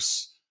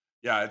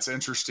it's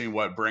interesting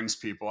what brings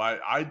people.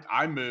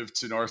 I moved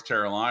to North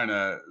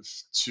Carolina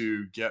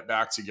to get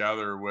back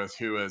together with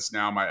who is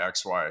now my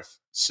ex-wife.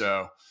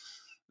 So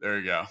there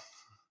you go.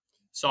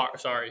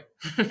 Sorry.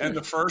 And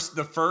the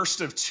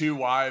first of 2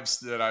 wives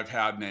that I've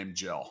had named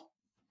Jill.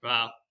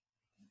 Wow.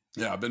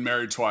 Yeah, I've been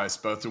married twice,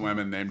 both to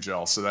women named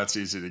Jill, so that's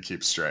easy to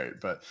keep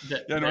straight. But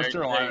yeah, North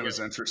Carolina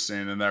was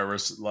interesting, and there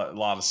was a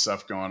lot of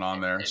stuff going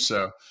on there.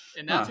 So,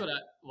 and that's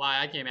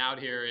why I came out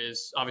here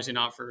is obviously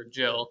not for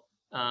Jill,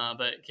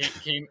 but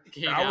came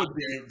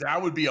that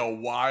would be a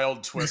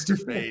wild twist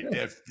of fate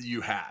if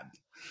you had.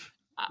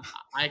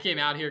 I came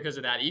out here because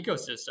of that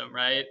ecosystem,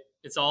 right?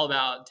 It's all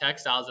about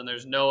textiles, and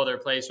there's no other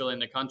place really in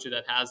the country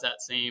that has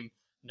that same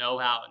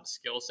know-how and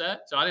skill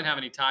set. So I didn't have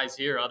any ties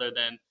here other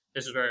than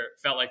this is where it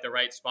felt like the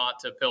right spot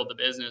to build the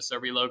business. So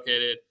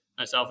relocated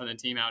myself and the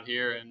team out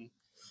here, and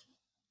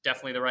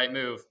definitely the right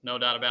move, no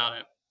doubt about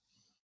it.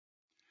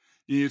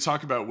 You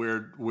talk about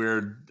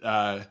weird,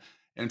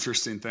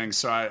 interesting things.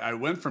 So I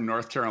went from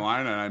North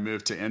Carolina and I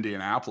moved to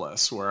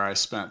Indianapolis, where I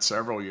spent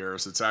several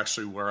years. It's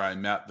actually where I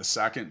met the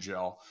second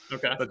Jill.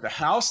 Okay. But the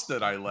house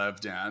that I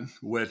lived in,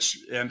 which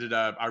ended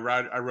up, I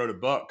wrote a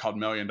book called $1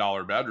 Million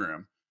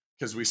Bedroom,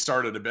 because we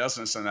started a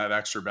business in that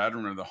extra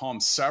bedroom of the home.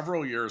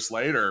 Several years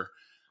later,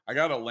 I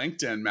got a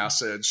LinkedIn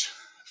message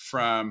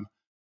from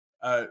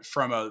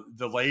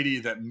the lady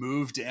that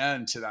moved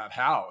into that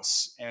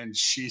house. And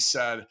she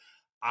said,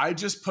 I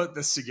just put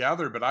this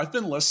together, but I've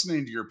been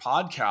listening to your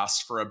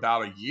podcast for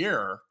about a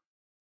year,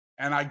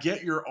 and I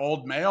get your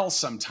old mail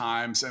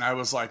sometimes. And I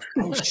was like,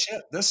 oh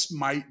shit, this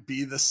might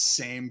be the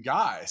same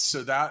guy.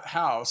 So that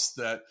house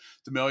that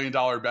the $1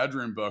 Million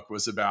Bedroom book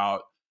was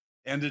about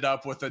ended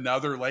up with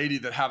another lady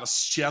that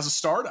she has a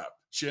startup.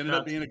 She ended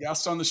up being a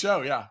guest on the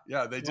show. Yeah.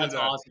 They did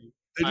that. Awesome.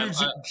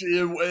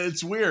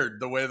 It's weird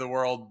the way the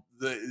world,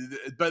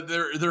 but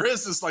there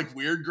is this like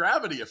weird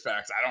gravity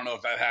effect. I don't know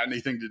if that had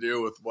anything to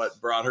do with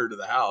what brought her to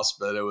the house,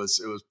 but it was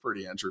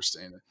pretty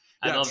interesting.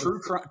 Yeah,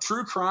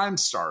 true crime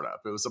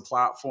startup. It was a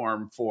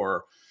platform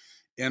for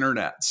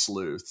internet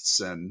sleuths.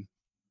 And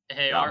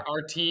hey, our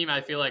team,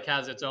 I feel like,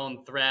 has its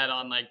own thread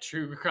on like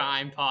true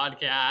crime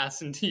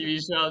podcasts and TV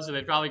shows, so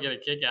they probably get a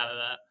kick out of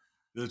that.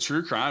 The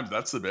true crime,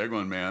 that's the big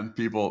one, man.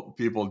 People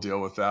deal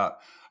with that.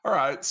 All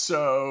right.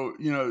 So,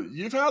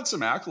 you've had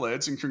some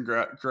accolades, and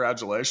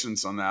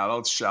congratulations on that.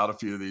 I'll shout a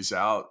few of these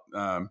out.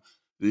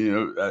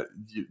 The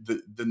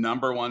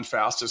number one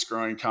fastest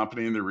growing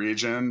company in the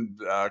region,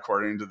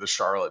 according to the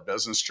Charlotte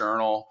Business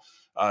Journal.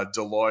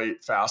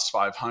 Deloitte Fast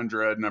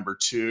 500, number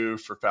 2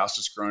 for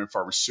fastest growing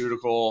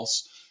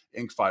pharmaceuticals.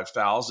 Inc.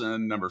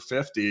 5000, number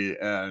 50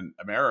 in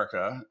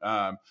America.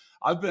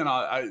 We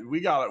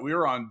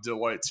were on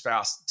Deloitte's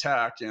Fast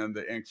Tech and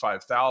the Inc.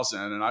 5000,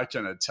 and I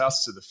can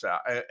attest to the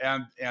fact,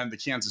 and the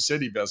Kansas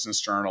City Business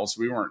Journals,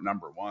 we weren't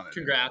number 1.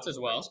 Congrats as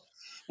well.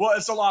 Well,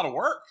 it's a lot of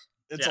work.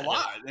 It's a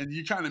lot. Yeah. And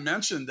you kind of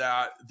mentioned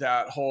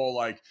that whole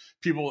like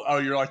people,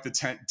 you're like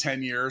the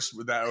 10 years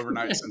with that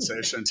overnight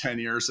sensation, 10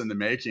 years in the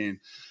making.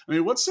 I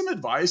mean, what's some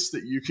advice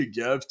that you could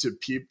give to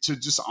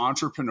just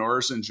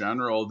entrepreneurs in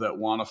general that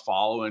want to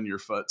follow in your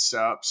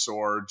footsteps,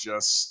 or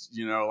just,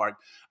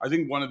 I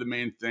think one of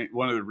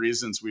the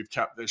reasons we've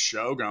kept this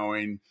show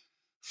going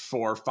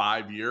for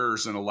 5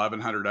 years and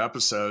 1,100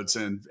 episodes,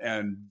 and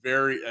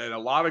a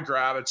lot of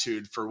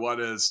gratitude for what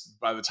is,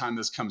 by the time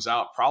this comes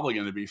out, probably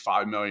going to be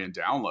 5 million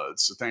downloads.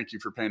 So thank you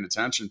for paying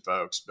attention,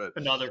 folks. But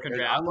another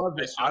congrats.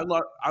 I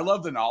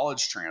love the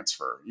knowledge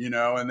transfer,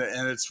 and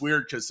it's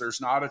weird because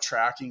there's not a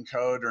tracking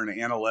code or an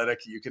analytic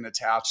you can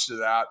attach to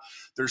that.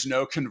 There's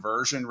no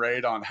conversion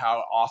rate on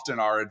how often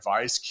our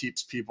advice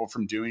keeps people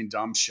from doing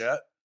dumb shit.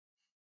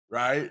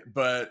 Right.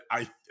 But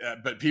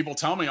people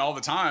tell me all the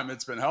time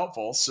it's been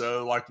helpful.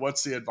 So like,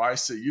 what's the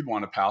advice that you'd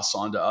want to pass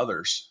on to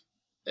others?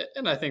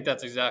 And I think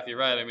that's exactly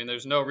right. I mean,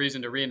 there's no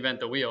reason to reinvent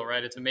the wheel,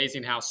 right? It's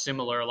amazing how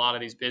similar a lot of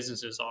these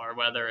businesses are,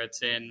 whether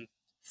it's in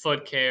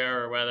foot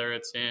care or whether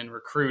it's in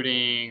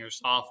recruiting or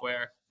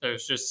software.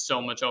 There's just so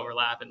much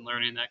overlap in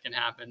learning that can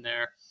happen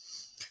there.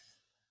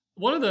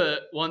 One of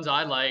the ones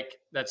I like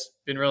that's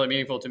been really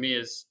meaningful to me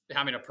is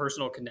having a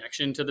personal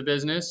connection to the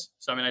business.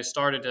 So, I mean, I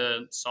started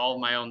to solve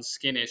my own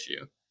skin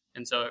issue.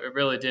 And so it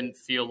really didn't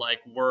feel like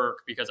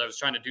work because I was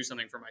trying to do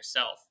something for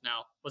myself.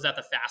 Now, was that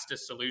the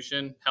fastest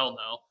solution? Hell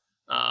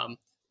no.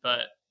 But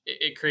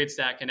it creates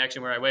that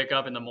connection where I wake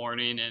up in the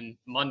morning, and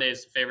Monday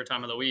is the favorite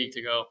time of the week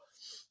to go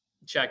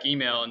check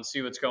email and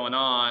see what's going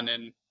on.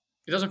 And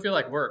it doesn't feel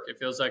like work. It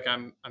feels like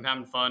I'm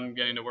having fun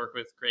getting to work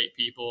with great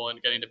people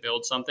and getting to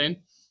build something.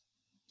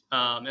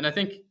 And I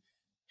think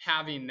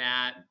having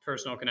that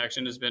personal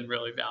connection has been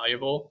really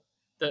valuable.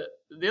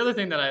 The other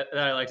thing that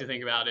I like to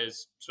think about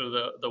is sort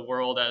of the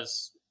world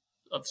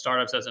of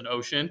startups as an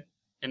ocean,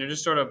 and you're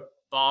just sort of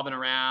bobbing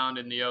around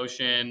in the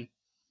ocean.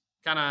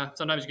 Kind of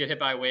sometimes you get hit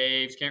by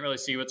waves, can't really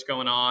see what's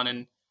going on,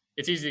 and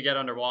it's easy to get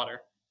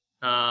underwater.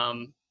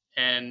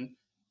 And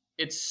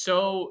it's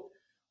so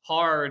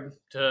hard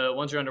to,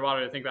 once you're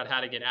underwater, to think about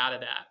how to get out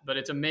of that. But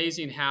it's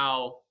amazing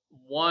how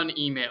one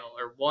email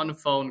or one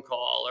phone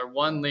call or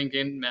one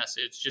LinkedIn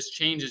message just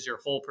changes your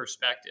whole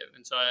perspective.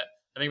 And so I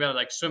think about it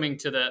like swimming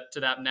to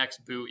that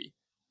next buoy,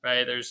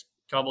 right? There's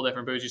a couple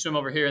different buoys. You swim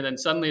over here, and then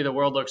suddenly the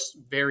world looks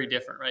very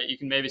different, right? You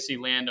can maybe see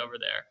land over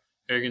there,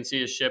 or you can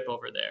see a ship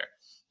over there.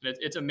 And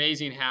it's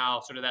amazing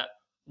how sort of that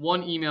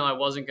one email I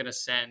wasn't going to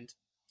send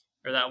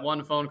or that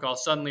one phone call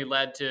suddenly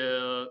led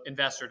to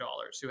investor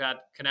dollars who had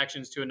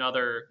connections to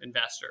another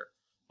investor,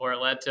 or it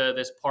led to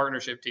this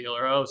partnership deal,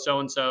 or, oh,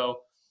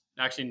 so-and-so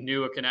actually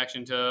knew a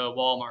connection to a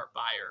Walmart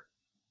buyer.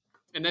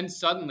 And then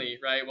suddenly,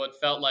 right, what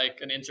felt like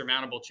an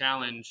insurmountable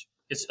challenge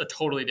is a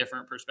totally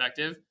different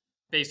perspective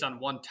based on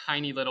one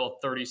tiny little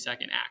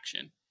 30-second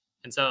action.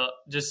 And so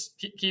just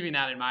keeping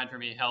that in mind for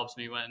me helps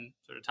me when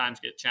sort of times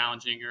get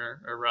challenging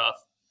or rough.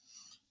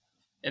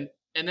 And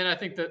then I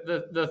think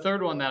the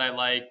third one that I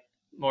like,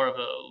 more of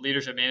a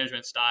leadership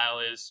management style,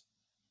 is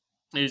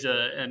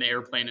an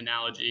airplane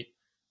analogy.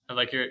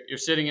 Like you're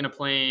sitting in a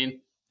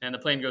plane and the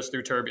plane goes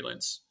through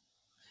turbulence.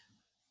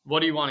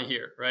 What do you want to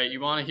hear, right?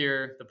 You want to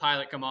hear the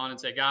pilot come on and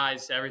say,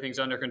 guys, everything's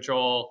under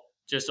control,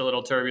 just a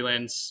little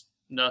turbulence,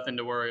 nothing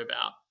to worry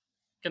about.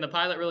 Can the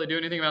pilot really do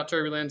anything about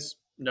turbulence?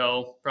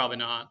 No, probably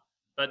not.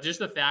 But just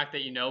the fact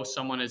that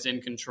someone is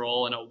in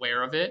control and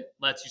aware of it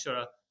lets you sort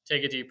of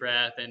take a deep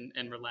breath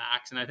and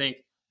relax. And I think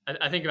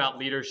about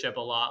leadership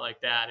a lot like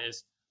that.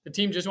 Is the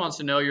team just wants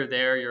to know you're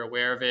there, you're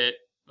aware of it,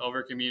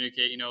 over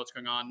communicate, what's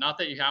going on. Not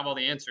that you have all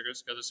the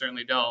answers, because I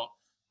certainly don't,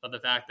 but the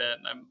fact that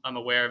I'm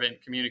aware of it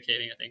and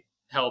communicating, I think,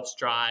 helps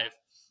drive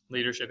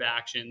leadership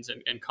actions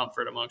and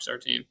comfort amongst our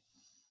team.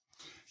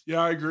 Yeah,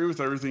 I agree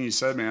with everything you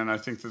said, man. I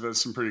think that that's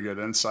some pretty good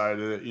insight.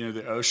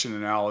 The ocean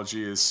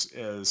analogy is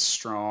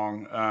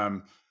strong.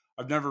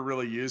 I've never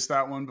really used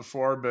that one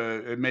before, but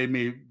it made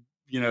me,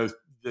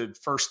 the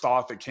first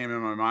thought that came in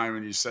my mind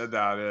when you said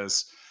that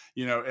is,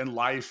 in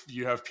life,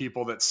 you have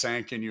people that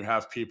sink and you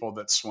have people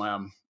that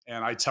swim.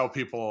 And I tell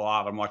people a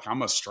lot, I'm like,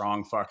 I'm a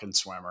strong fucking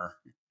swimmer,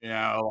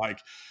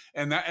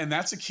 and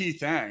that's a key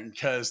thing,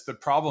 because the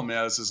problem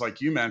is like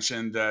you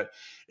mentioned, that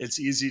it's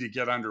easy to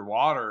get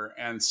underwater,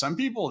 and some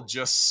people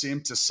just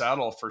seem to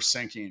settle for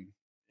sinking.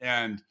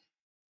 And,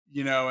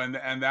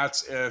 and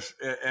that's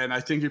and I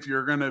think if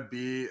you're going to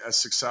be a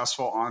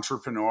successful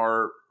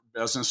entrepreneur,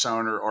 business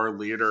owner, or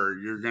leader,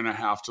 you're going to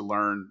have to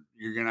learn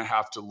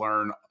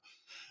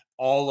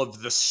all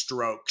of the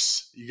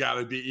strokes. You got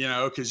to be,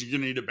 because you're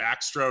going to need a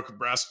backstroke, a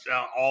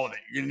breaststroke, all of it.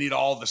 You're going to need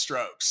all the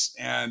strokes,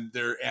 and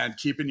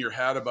keeping your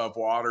head above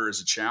water is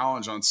a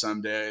challenge on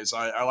some days.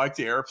 I like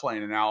the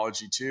airplane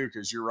analogy too,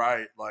 because you're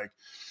right. Like,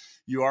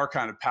 you are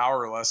kind of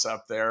powerless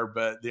up there,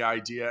 but the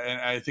idea, and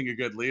I think a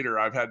good leader,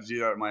 I've had to do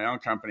that in my own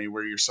company,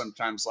 where you're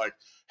sometimes like,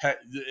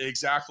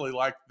 exactly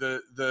like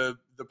the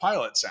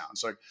pilot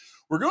sounds like,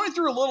 we're going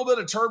through a little bit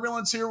of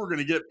turbulence here. We're going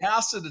to get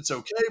past it. It's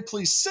okay.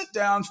 Please sit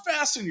down,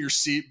 fasten your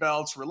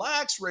seatbelts,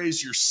 relax,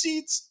 raise your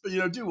seats,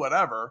 do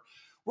whatever.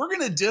 We're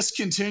going to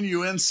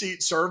discontinue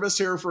in-seat service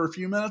here for a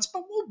few minutes,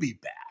 but we'll be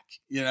back,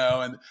 in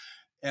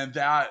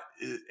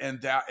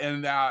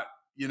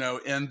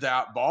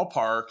that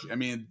ballpark. I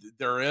mean,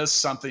 there is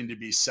something to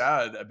be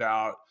said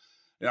about,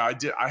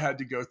 I had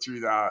to go through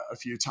that a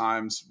few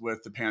times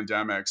with the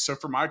pandemic. So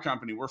for my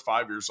company, we're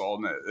 5 years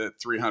old and at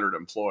 300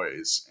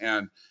 employees.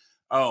 And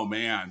oh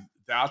man,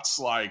 that's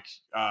like,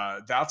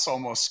 that's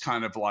almost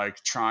kind of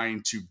like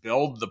trying to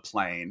build the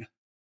plane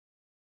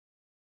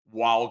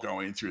while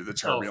going through the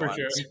turbulence.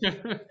 Oh,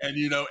 for sure. And,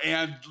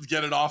 and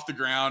get it off the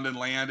ground and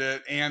land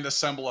it and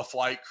assemble a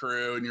flight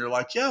crew. And you're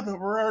like, yeah, but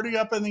we're already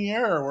up in the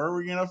air. Where are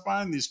we going to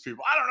find these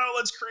people? I don't know.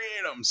 Let's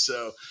create them.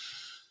 So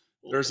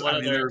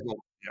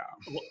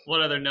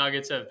what other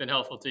nuggets have been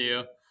helpful to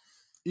you?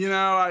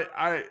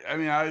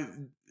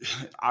 I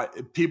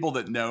people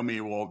that know me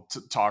will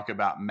talk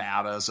about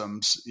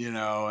Mattisms,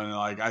 and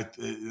like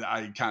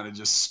I kind of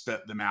just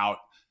spit them out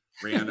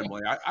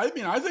randomly.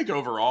 I think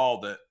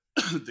overall that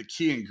the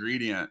key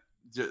ingredient.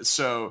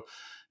 So,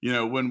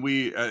 when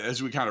we,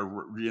 as we kind of,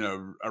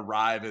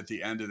 arrive at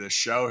the end of this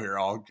show here,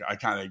 I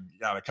kind of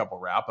got a couple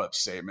wrap up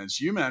statements.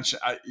 You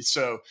mentioned,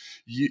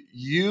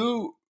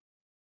 you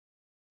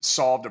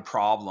solved a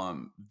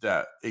problem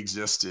that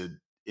existed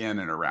in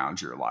and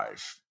around your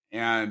life,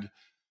 and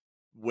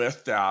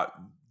with that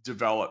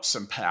developed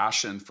some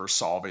passion for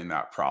solving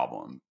that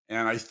problem.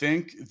 And I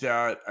think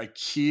that a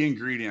key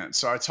ingredient,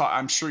 so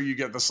I'm sure you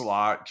get this a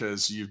lot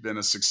because you've been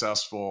a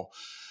successful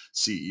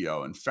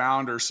CEO and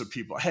founder. So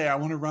people, hey, I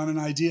want to run an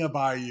idea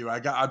by you.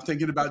 I'm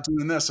thinking about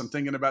doing this. I'm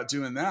thinking about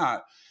doing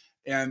that.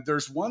 And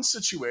there's one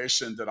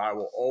situation that I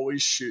will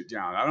always shoot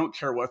down. I don't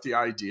care what the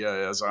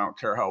idea is. I don't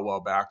care how well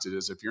backed it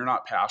is. If you're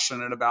not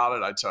passionate about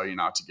it, I tell you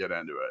not to get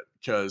into it,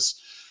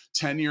 because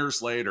 10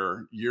 years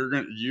later,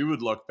 you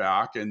would look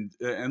back and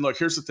look,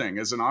 here's the thing.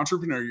 As an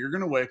entrepreneur, you're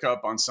going to wake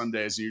up on some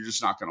days and you're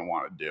just not going to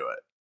want to do it.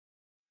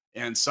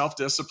 And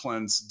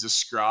self-discipline's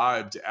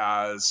described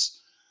as,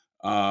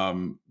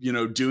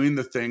 doing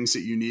the things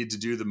that you need to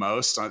do the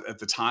most at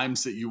the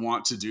times that you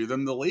want to do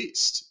them the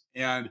least.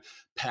 And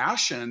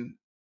passion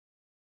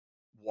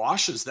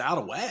washes that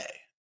away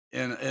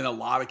in a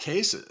lot of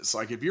cases.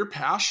 Like, if you're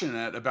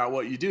passionate about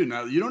what you do,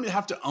 now you don't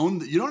have to own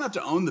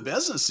the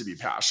business to be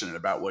passionate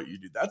about what you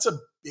do. That's a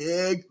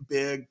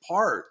big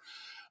part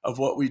of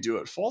what we do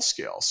at Full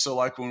Scale. So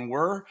like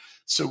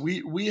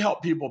we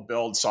help people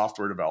build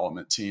software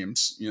development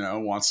teams.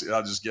 I'll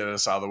just get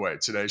us out of the way.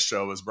 Today's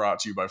show is brought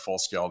to you by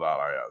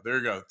Fullscale.io. There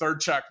you go.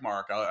 Third check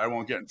mark. I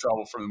won't get in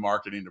trouble from the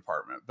marketing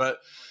department. But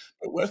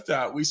with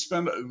that,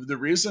 the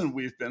reason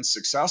we've been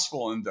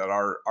successful and that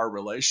our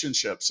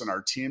relationships and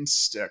our teams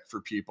stick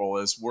for people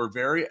is we're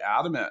very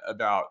adamant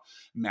about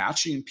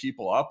matching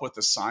people up with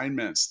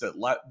assignments that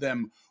let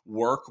them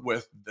work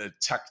with the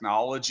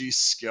technology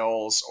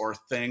skills or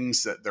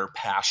things that they're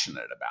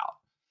passionate about.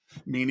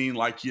 Meaning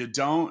like you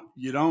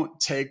don't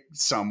take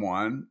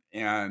someone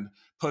and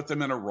put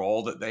them in a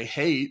role that they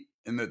hate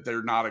and that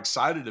they're not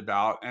excited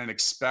about and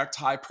expect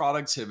high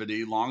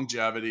productivity,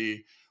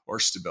 longevity, or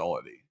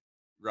stability.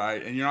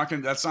 Right.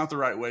 And that's not the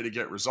right way to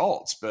get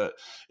results. But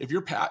if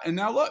you're, and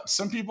now look,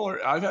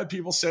 I've had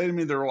people say to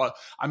me, they're like,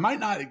 I might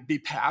not be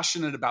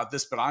passionate about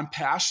this, but I'm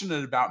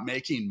passionate about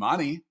making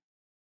money.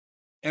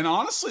 And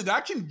honestly,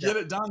 that can get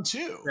it done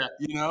too.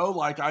 Yeah.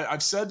 Like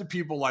I've said to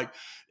people like,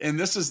 and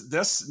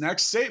this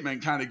next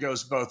statement kind of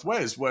goes both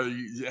ways, whether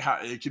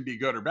it can be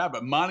good or bad,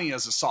 but money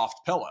is a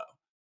soft pillow.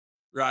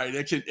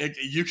 Right.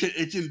 You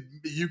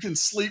can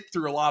sleep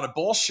through a lot of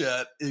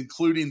bullshit,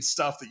 including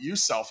stuff that you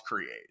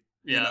self-create.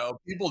 Yeah.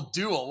 People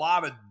do a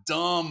lot of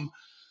dumb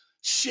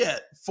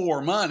shit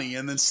for money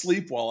and then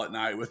sleep well at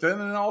night with it.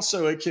 And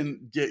also it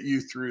can get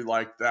you through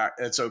like that.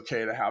 It's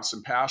okay to have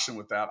some passion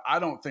with that. I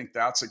don't think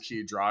that's a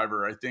key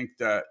driver. I think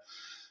that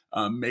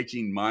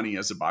making money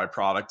is a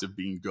byproduct of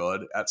being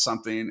good at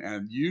something.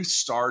 And you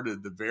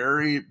started the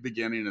very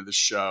beginning of the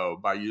show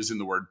by using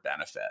the word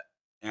benefit.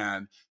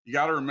 And you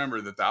got to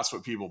remember that that's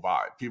what people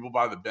buy. People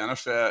buy the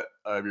benefit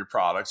of your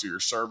products or your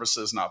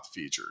services, not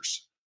the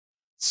features.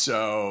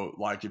 So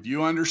like if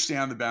you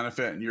understand the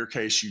benefit, in your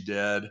case you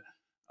did,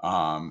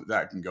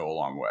 that can go a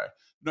long way.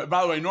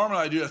 By the way, normally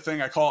I do a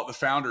thing, I call it the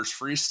Founders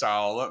Freestyle.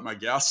 I'll let my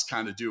guests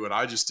kind of do what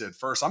I just did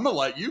first. I'm going to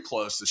let you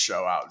close the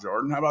show out,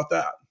 Jordan. How about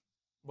that?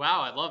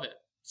 Wow, I love it.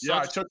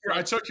 I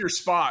took your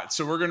spot.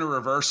 So we're going to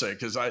reverse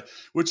it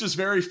which is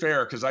very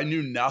fair because I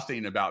knew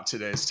nothing about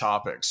today's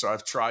topic. So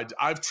I've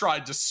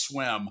tried to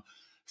swim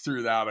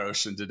through that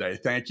ocean today.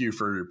 Thank you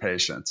for your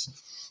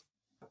patience.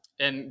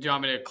 And do you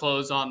want me to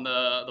close on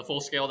the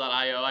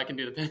Fullscale.io? I can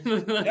do the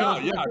yeah.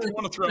 If you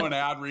want to throw an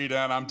ad read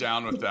in, I'm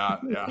down with that.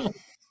 Yeah.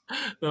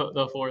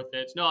 the fourth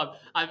pitch. No,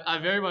 I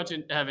very much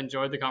have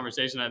enjoyed the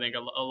conversation. I think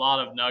a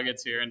lot of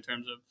nuggets here in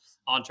terms of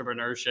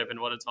entrepreneurship and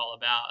what it's all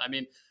about. I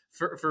mean,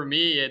 for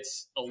me,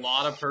 it's a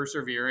lot of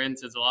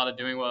perseverance. It's a lot of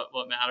doing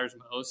what matters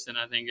most. And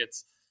I think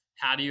it's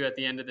how do you, at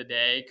the end of the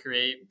day,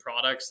 create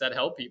products that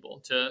help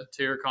people to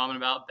your comment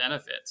about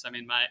benefits. I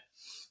mean,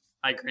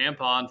 my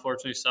grandpa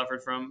unfortunately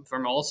suffered from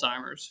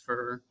Alzheimer's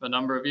for a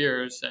number of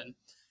years and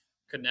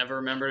could never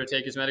remember to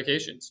take his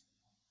medications.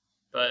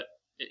 But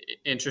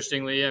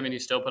interestingly, I mean, he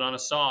still put on a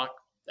sock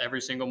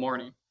every single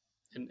morning.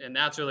 And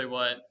that's really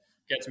what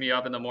gets me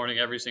up in the morning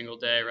every single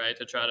day, right,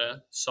 to try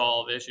to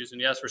solve issues.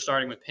 And yes, we're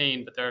starting with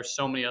pain, but there are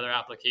so many other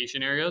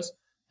application areas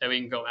that we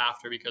can go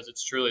after because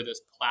it's truly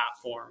this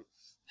platform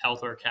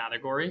healthcare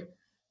category.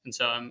 And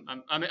so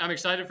I'm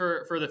excited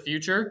for the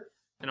future.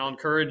 And I'll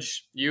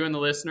encourage you and the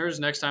listeners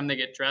next time they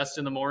get dressed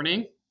in the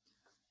morning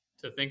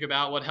to think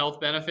about what health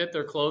benefit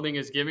their clothing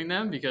is giving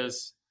them,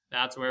 because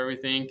that's where we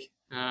think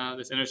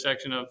this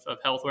intersection of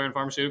healthcare and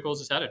pharmaceuticals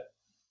is headed.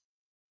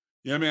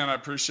 Yeah, man, I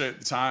appreciate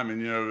the time.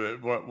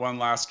 And, one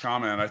last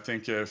comment. I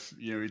think if,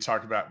 you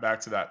talk about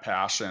back to that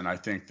passion, I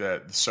think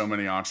that so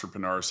many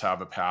entrepreneurs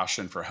have a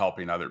passion for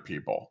helping other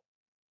people.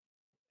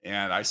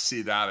 And I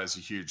see that as a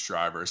huge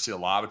driver. I see a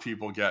lot of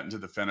people getting to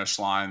the finish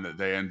line that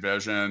they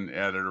envision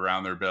at it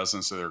around their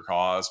business or their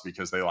cause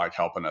because they like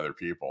helping other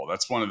people.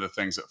 That's one of the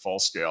things at Full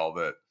Scale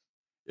that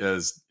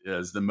is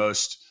the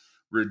most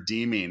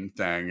redeeming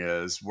thing,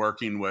 is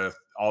working with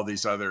all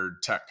these other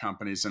tech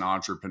companies and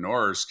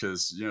entrepreneurs.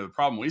 Because, the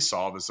problem we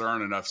solve is there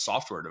aren't enough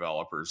software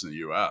developers in the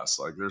US.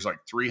 Like there's like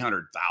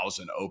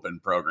 300,000 open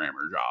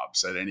programmer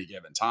jobs at any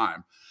given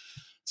time.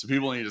 So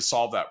people need to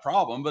solve that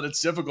problem, but it's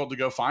difficult to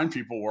go find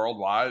people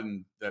worldwide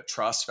and that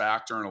trust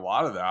factor and a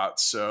lot of that.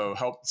 So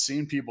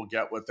seeing people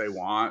get what they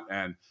want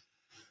and,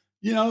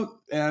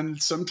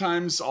 and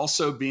sometimes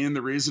also being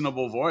the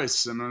reasonable voice.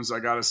 Sometimes I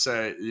got to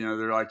say,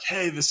 they're like,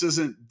 hey, this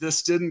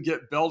didn't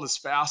get built as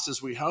fast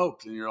as we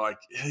hoped. And you're like,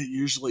 it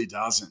usually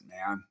doesn't,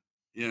 man,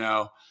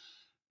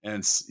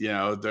 and,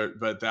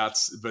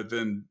 but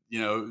then,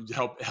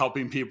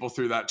 helping people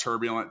through that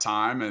turbulent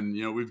time. And,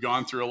 we've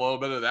gone through a little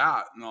bit of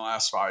that in the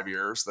last 5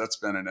 years. That's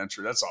been an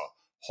intro.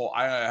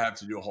 I have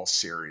to do a whole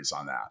series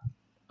on that.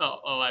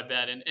 Oh, I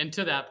bet. And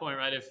to that point,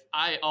 right, if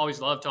I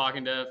always love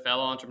talking to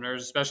fellow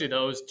entrepreneurs, especially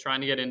those trying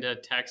to get into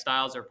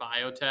textiles or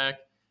biotech,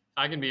 if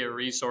I can be a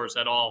resource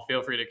at all,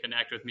 feel free to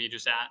connect with me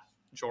just at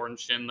Jordan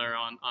Schindler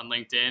on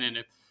LinkedIn. And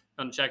if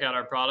you want to check out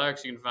our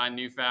products, you can find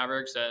new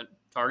fabrics at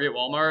Target,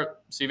 Walmart,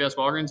 CVS,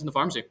 Walgreens, and the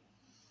pharmacy.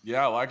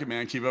 Yeah, I like it,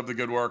 man. Keep up the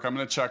good work. I'm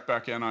going to check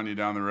back in on you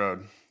down the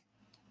road.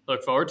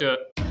 Look forward to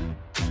it.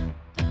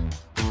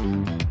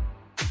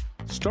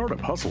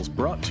 Startup Hustle is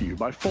brought to you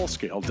by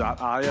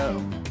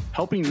Fullscale.io,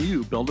 helping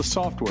you build a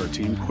software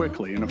team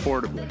quickly and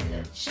affordably.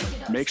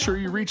 Make sure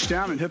you reach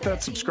down and hit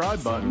that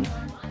subscribe button,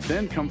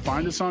 then come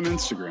find us on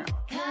Instagram.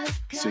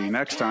 See you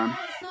next time.